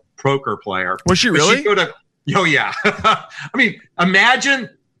phenomenal poker player. Was she really? She'd go to, oh yeah. I mean, imagine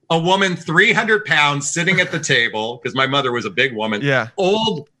a woman 300 pounds sitting at the table, because my mother was a big woman. Yeah.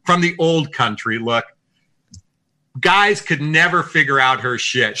 Old, from the old country. Look, guys could never figure out her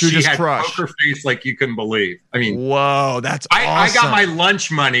shit. She just had crushed. poker face like you couldn't believe. I mean, whoa, that's awesome. I got my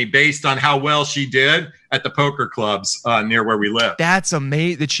lunch money based on how well she did at the poker clubs near where we live. That's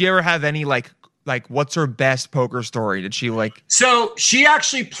amazing. Did she ever have any like what's her best poker story? Did she like? So she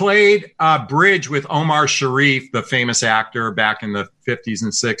actually played bridge with Omar Sharif, the famous actor back in the 50s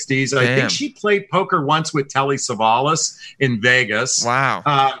and 60s. I think she played poker once with Telly Savalas in Vegas.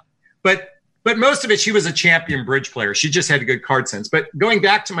 Wow. But most of it, she was a champion bridge player. She just had a good card sense. But going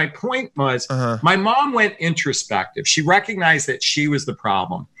back to my point was, my mom went introspective. She recognized that she was the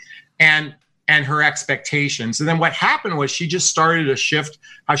problem and her expectations. And then what happened was she just started to shift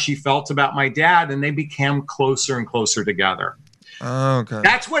how she felt about my dad, and they became closer and closer together. Oh, okay.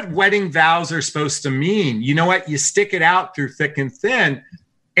 That's what wedding vows are supposed to mean. You know what? You stick it out through thick and thin.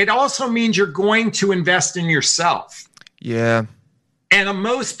 It also means you're going to invest in yourself. Yeah. And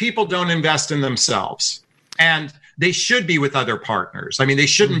most people don't invest in themselves, and they should be with other partners. I mean, they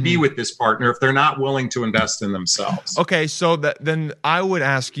shouldn't be with this partner if they're not willing to invest in themselves. Okay, so then I would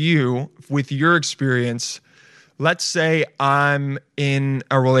ask you, with your experience, let's say I'm in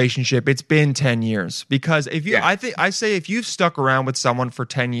a relationship. It's been 10 years, because if you, I say if you've stuck around with someone for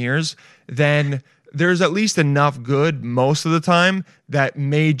 10 years, then there's at least enough good most of the time that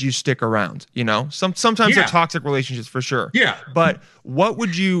made you stick around. You know, sometimes they're toxic relationships for sure. Yeah. But what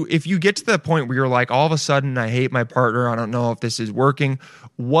would you, if you get to the point where you're like, all of a sudden I hate my partner, I don't know if this is working,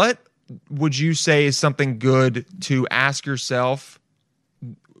 what would you say is something good to ask yourself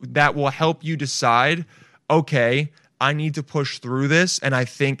that will help you decide, okay, I need to push through this and I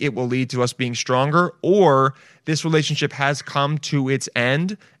think it will lead to us being stronger, or this relationship has come to its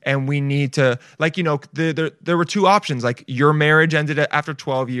end and we need to, like, you know, there were two options. Like, your marriage ended after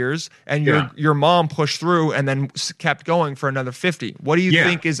 12 years and your mom pushed through and then kept going for another 50. What do you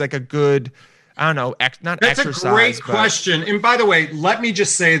think is like a good, I don't know, That's exercise. a great question. And by the way, let me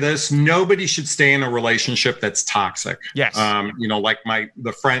just say this. Nobody should stay in a relationship that's toxic. Yes. You know, like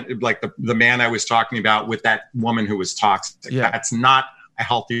the man I was talking about with that woman who was toxic. Yeah. That's not a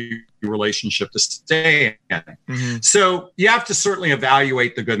healthy relationship to stay in. So you have to certainly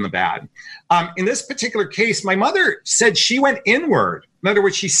evaluate the good and the bad. In this particular case, my mother said she went inward. In other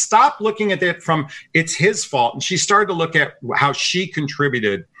words, she stopped looking at it from it's his fault, and she started to look at how she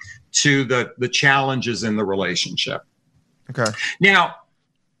contributed to the challenges in the relationship. Okay. Now,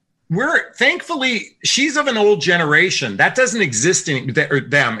 thankfully, she's of an old generation. That doesn't exist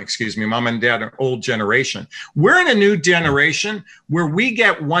mom and dad are old generation. We're in a new generation where we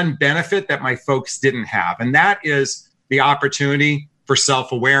get one benefit that my folks didn't have, and that is the opportunity for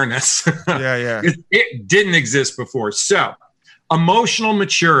self-awareness. Yeah. It didn't exist before. So, emotional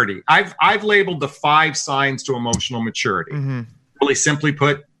maturity. I've labeled the 5 signs to emotional maturity. Really simply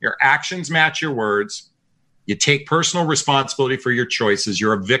put, your actions match your words. You take personal responsibility for your choices.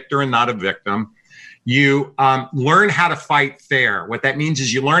 You're a victor and not a victim. You learn how to fight fair. What that means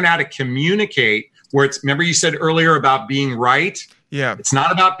is you learn how to communicate remember you said earlier about being right? Yeah. It's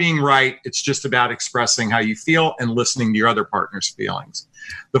not about being right. It's just about expressing how you feel and listening to your other partner's feelings.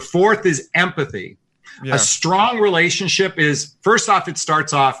 The 4th is empathy. Yeah. A strong relationship is, first off, it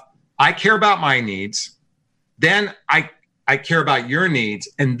starts off, I care about my needs. Then I care about your needs,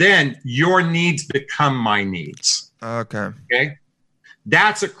 and then your needs become my needs. Okay.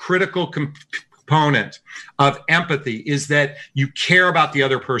 That's a critical component of empathy, is that you care about the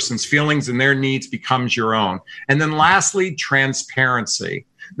other person's feelings and their needs becomes your own. And then lastly, transparency.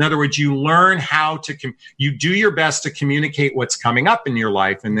 In other words, you learn how to, you do your best to communicate what's coming up in your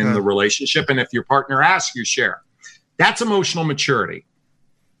life and in the relationship. And if your partner asks, you share. That's emotional maturity.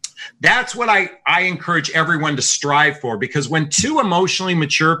 That's what I encourage everyone to strive for, because when 2 emotionally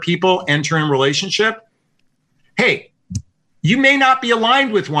mature people enter in a relationship, hey, you may not be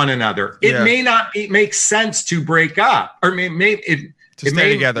aligned with one another. It may not make sense to break up, or it may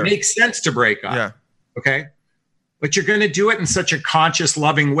together. Make sense to break up. Yeah. Okay. But you're going to do it in such a conscious,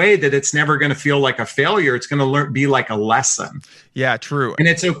 loving way that it's never going to feel like a failure. It's going to be like a lesson. Yeah, true. And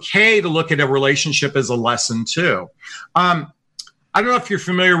it's okay to look at a relationship as a lesson too. I don't know if you're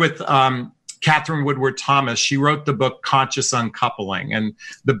familiar with Catherine Woodward Thomas. She wrote the book Conscious Uncoupling, and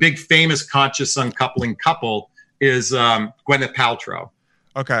the big famous conscious uncoupling couple is Gwyneth Paltrow.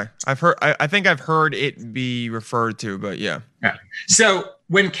 Okay, I think I've heard it be referred to, but yeah. So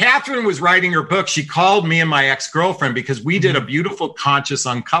when Catherine was writing her book, she called me and my ex-girlfriend because we did a beautiful conscious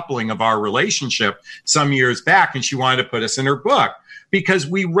uncoupling of our relationship some years back, and she wanted to put us in her book because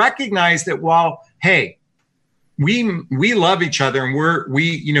we recognized that while, hey, we love each other and we're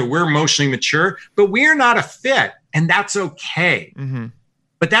emotionally mature, but we're not a fit, and that's okay.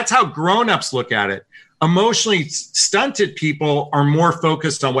 But that's how grown-ups look at it. emotionally stunted people are more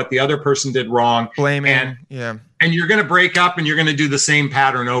focused on what the other person did wrong, Blaming. and And you're going to break up and you're going to do the same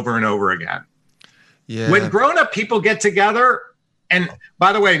pattern over and over again. When grown-up people get together, and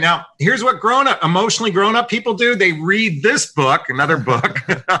by the way, now here's what emotionally grown-up people do. They read this book, another book,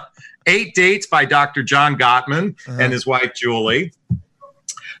 8 Dates by Dr. John Gottman and his wife, Julie.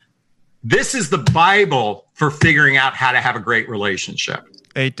 This is the Bible for figuring out how to have a great relationship.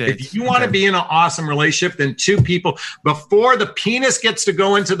 8 Dates. If you want to be in an awesome relationship, then 2 people, before the penis gets to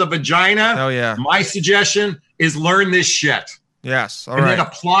go into the vagina, my suggestion is learn this shit. Yes. All and right. then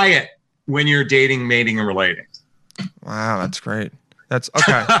apply it when you're dating, mating, and relating. Wow, that's great. That's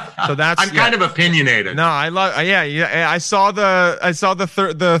okay. So that's I'm kind of opinionated. No, I love. I saw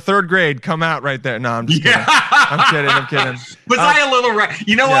the third grade come out right there. No, I'm just kidding. I'm kidding. Was I a little right?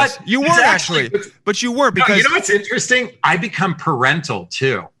 You know what? You weren't actually, but you weren't because you know what's interesting? I become parental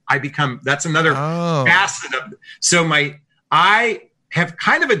too. That's another facet of. So I have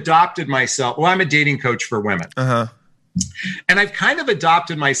kind of adopted myself. Well, I'm a dating coach for women. And I've kind of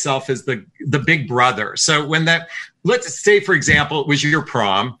adopted myself as the big brother. So let's say, for example, it was your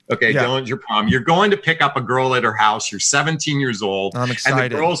prom. Okay, Dylan's your prom. You're going to pick up a girl at her house. You're 17 years old. I'm excited.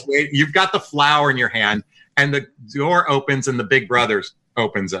 And the girl's waiting. You've got the flower in your hand, and the door opens, and the big brother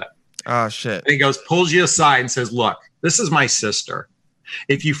opens it. Oh, shit. And he pulls you aside and says, look, this is my sister.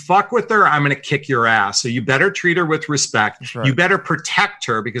 If you fuck with her, I'm going to kick your ass. So you better treat her with respect. Right. You better protect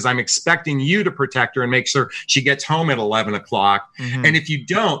her because I'm expecting you to protect her and make sure she gets home at 11 o'clock. And if you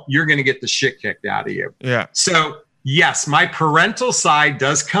don't, you're going to get the shit kicked out of you. Yeah. So yes, my parental side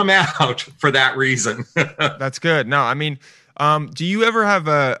does come out for that reason. That's good. No, I mean, do you ever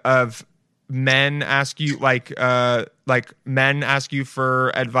have men ask you like men ask you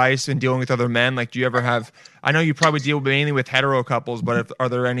for advice in dealing with other men? Like, do you ever have? I know you probably deal mainly with hetero couples, but are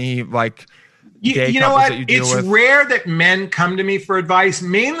there any like gay couples that you deal with? It's rare that men come to me for advice,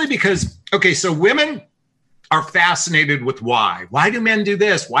 mainly because so women are fascinated with why. Why do men do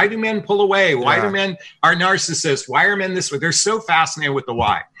this? Why do men pull away? Why do men are narcissists? Why are men this way? They're so fascinated with the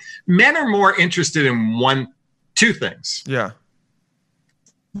why. Men are more interested in two things. Yeah.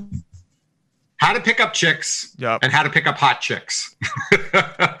 How to pick up chicks and how to pick up hot chicks.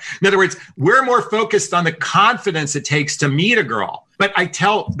 In other words, we're more focused on the confidence it takes to meet a girl. But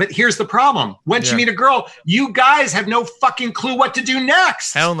here's the problem. Once you meet a girl, you guys have no fucking clue what to do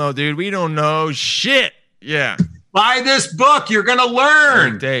next. Hell no, dude. We don't know shit. Yeah. Buy this book. You're going to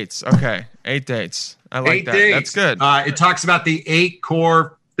learn. 8 dates. Okay. 8 dates. I like 8 that. dates. That's good. It talks about the 8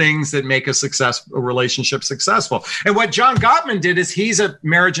 core things that make a relationship successful. And what John Gottman did is he's a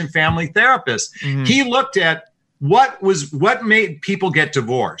marriage and family therapist. He looked at what made people get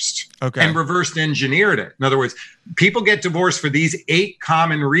divorced and reversed engineered it. In other words, people get divorced for these 8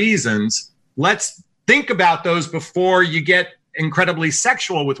 common reasons. Let's think about those before you get incredibly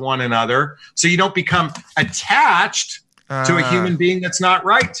sexual with one another, so you don't become attached to a human being that's not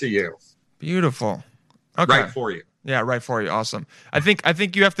right to you. Beautiful. Okay. Right for you. Yeah, right for you. Awesome. I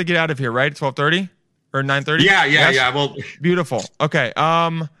think you have to get out of here, right? 12:30 or 9:30? Yeah. Well, beautiful. Okay.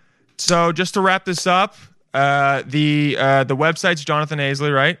 So just to wrap this up, the website's Jonathan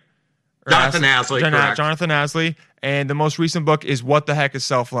Asley, right? Jonathan Asley, correct. Jonathan Asley, and the most recent book is What the Heck is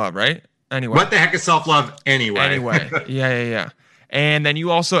Self-Love, right? Anyway. What the heck is self-love anyway? Yeah. And then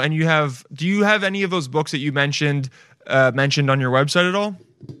you also do you have any of those books that you mentioned on your website at all?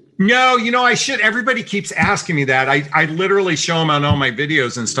 No, I should. Everybody keeps asking me that. I literally show them on all my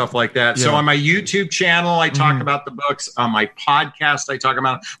videos and stuff like that. Yeah. So on my YouTube channel, I talk about the books. On my podcast, I talk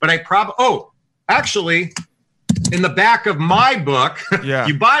about it. But actually, in the back of my book,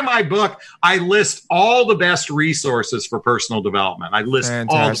 you buy my book, I list all the best resources for personal development. I list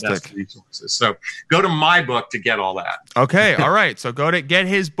all the best resources. So go to my book to get all that. Okay. All right. So go to get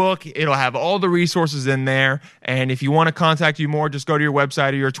his book. It'll have all the resources in there. And if you want to contact you more, just go to your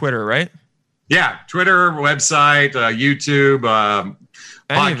website or your Twitter, right? Yeah. Twitter, website, YouTube,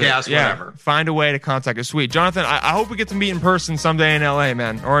 podcast, whatever. Find a way to contact us. Sweet. Jonathan, I hope we get to meet in person someday in LA,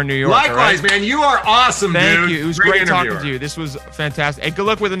 man, or in New York. Likewise, man. You are awesome, dude. Thank you. It was great talking to you. This was fantastic. Hey, good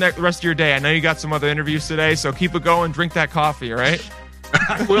luck with the rest of your day. I know you got some other interviews today, so keep it going. Drink that coffee, all right?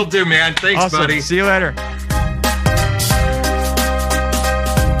 Will do, man. Thanks, awesome. buddy. See you later.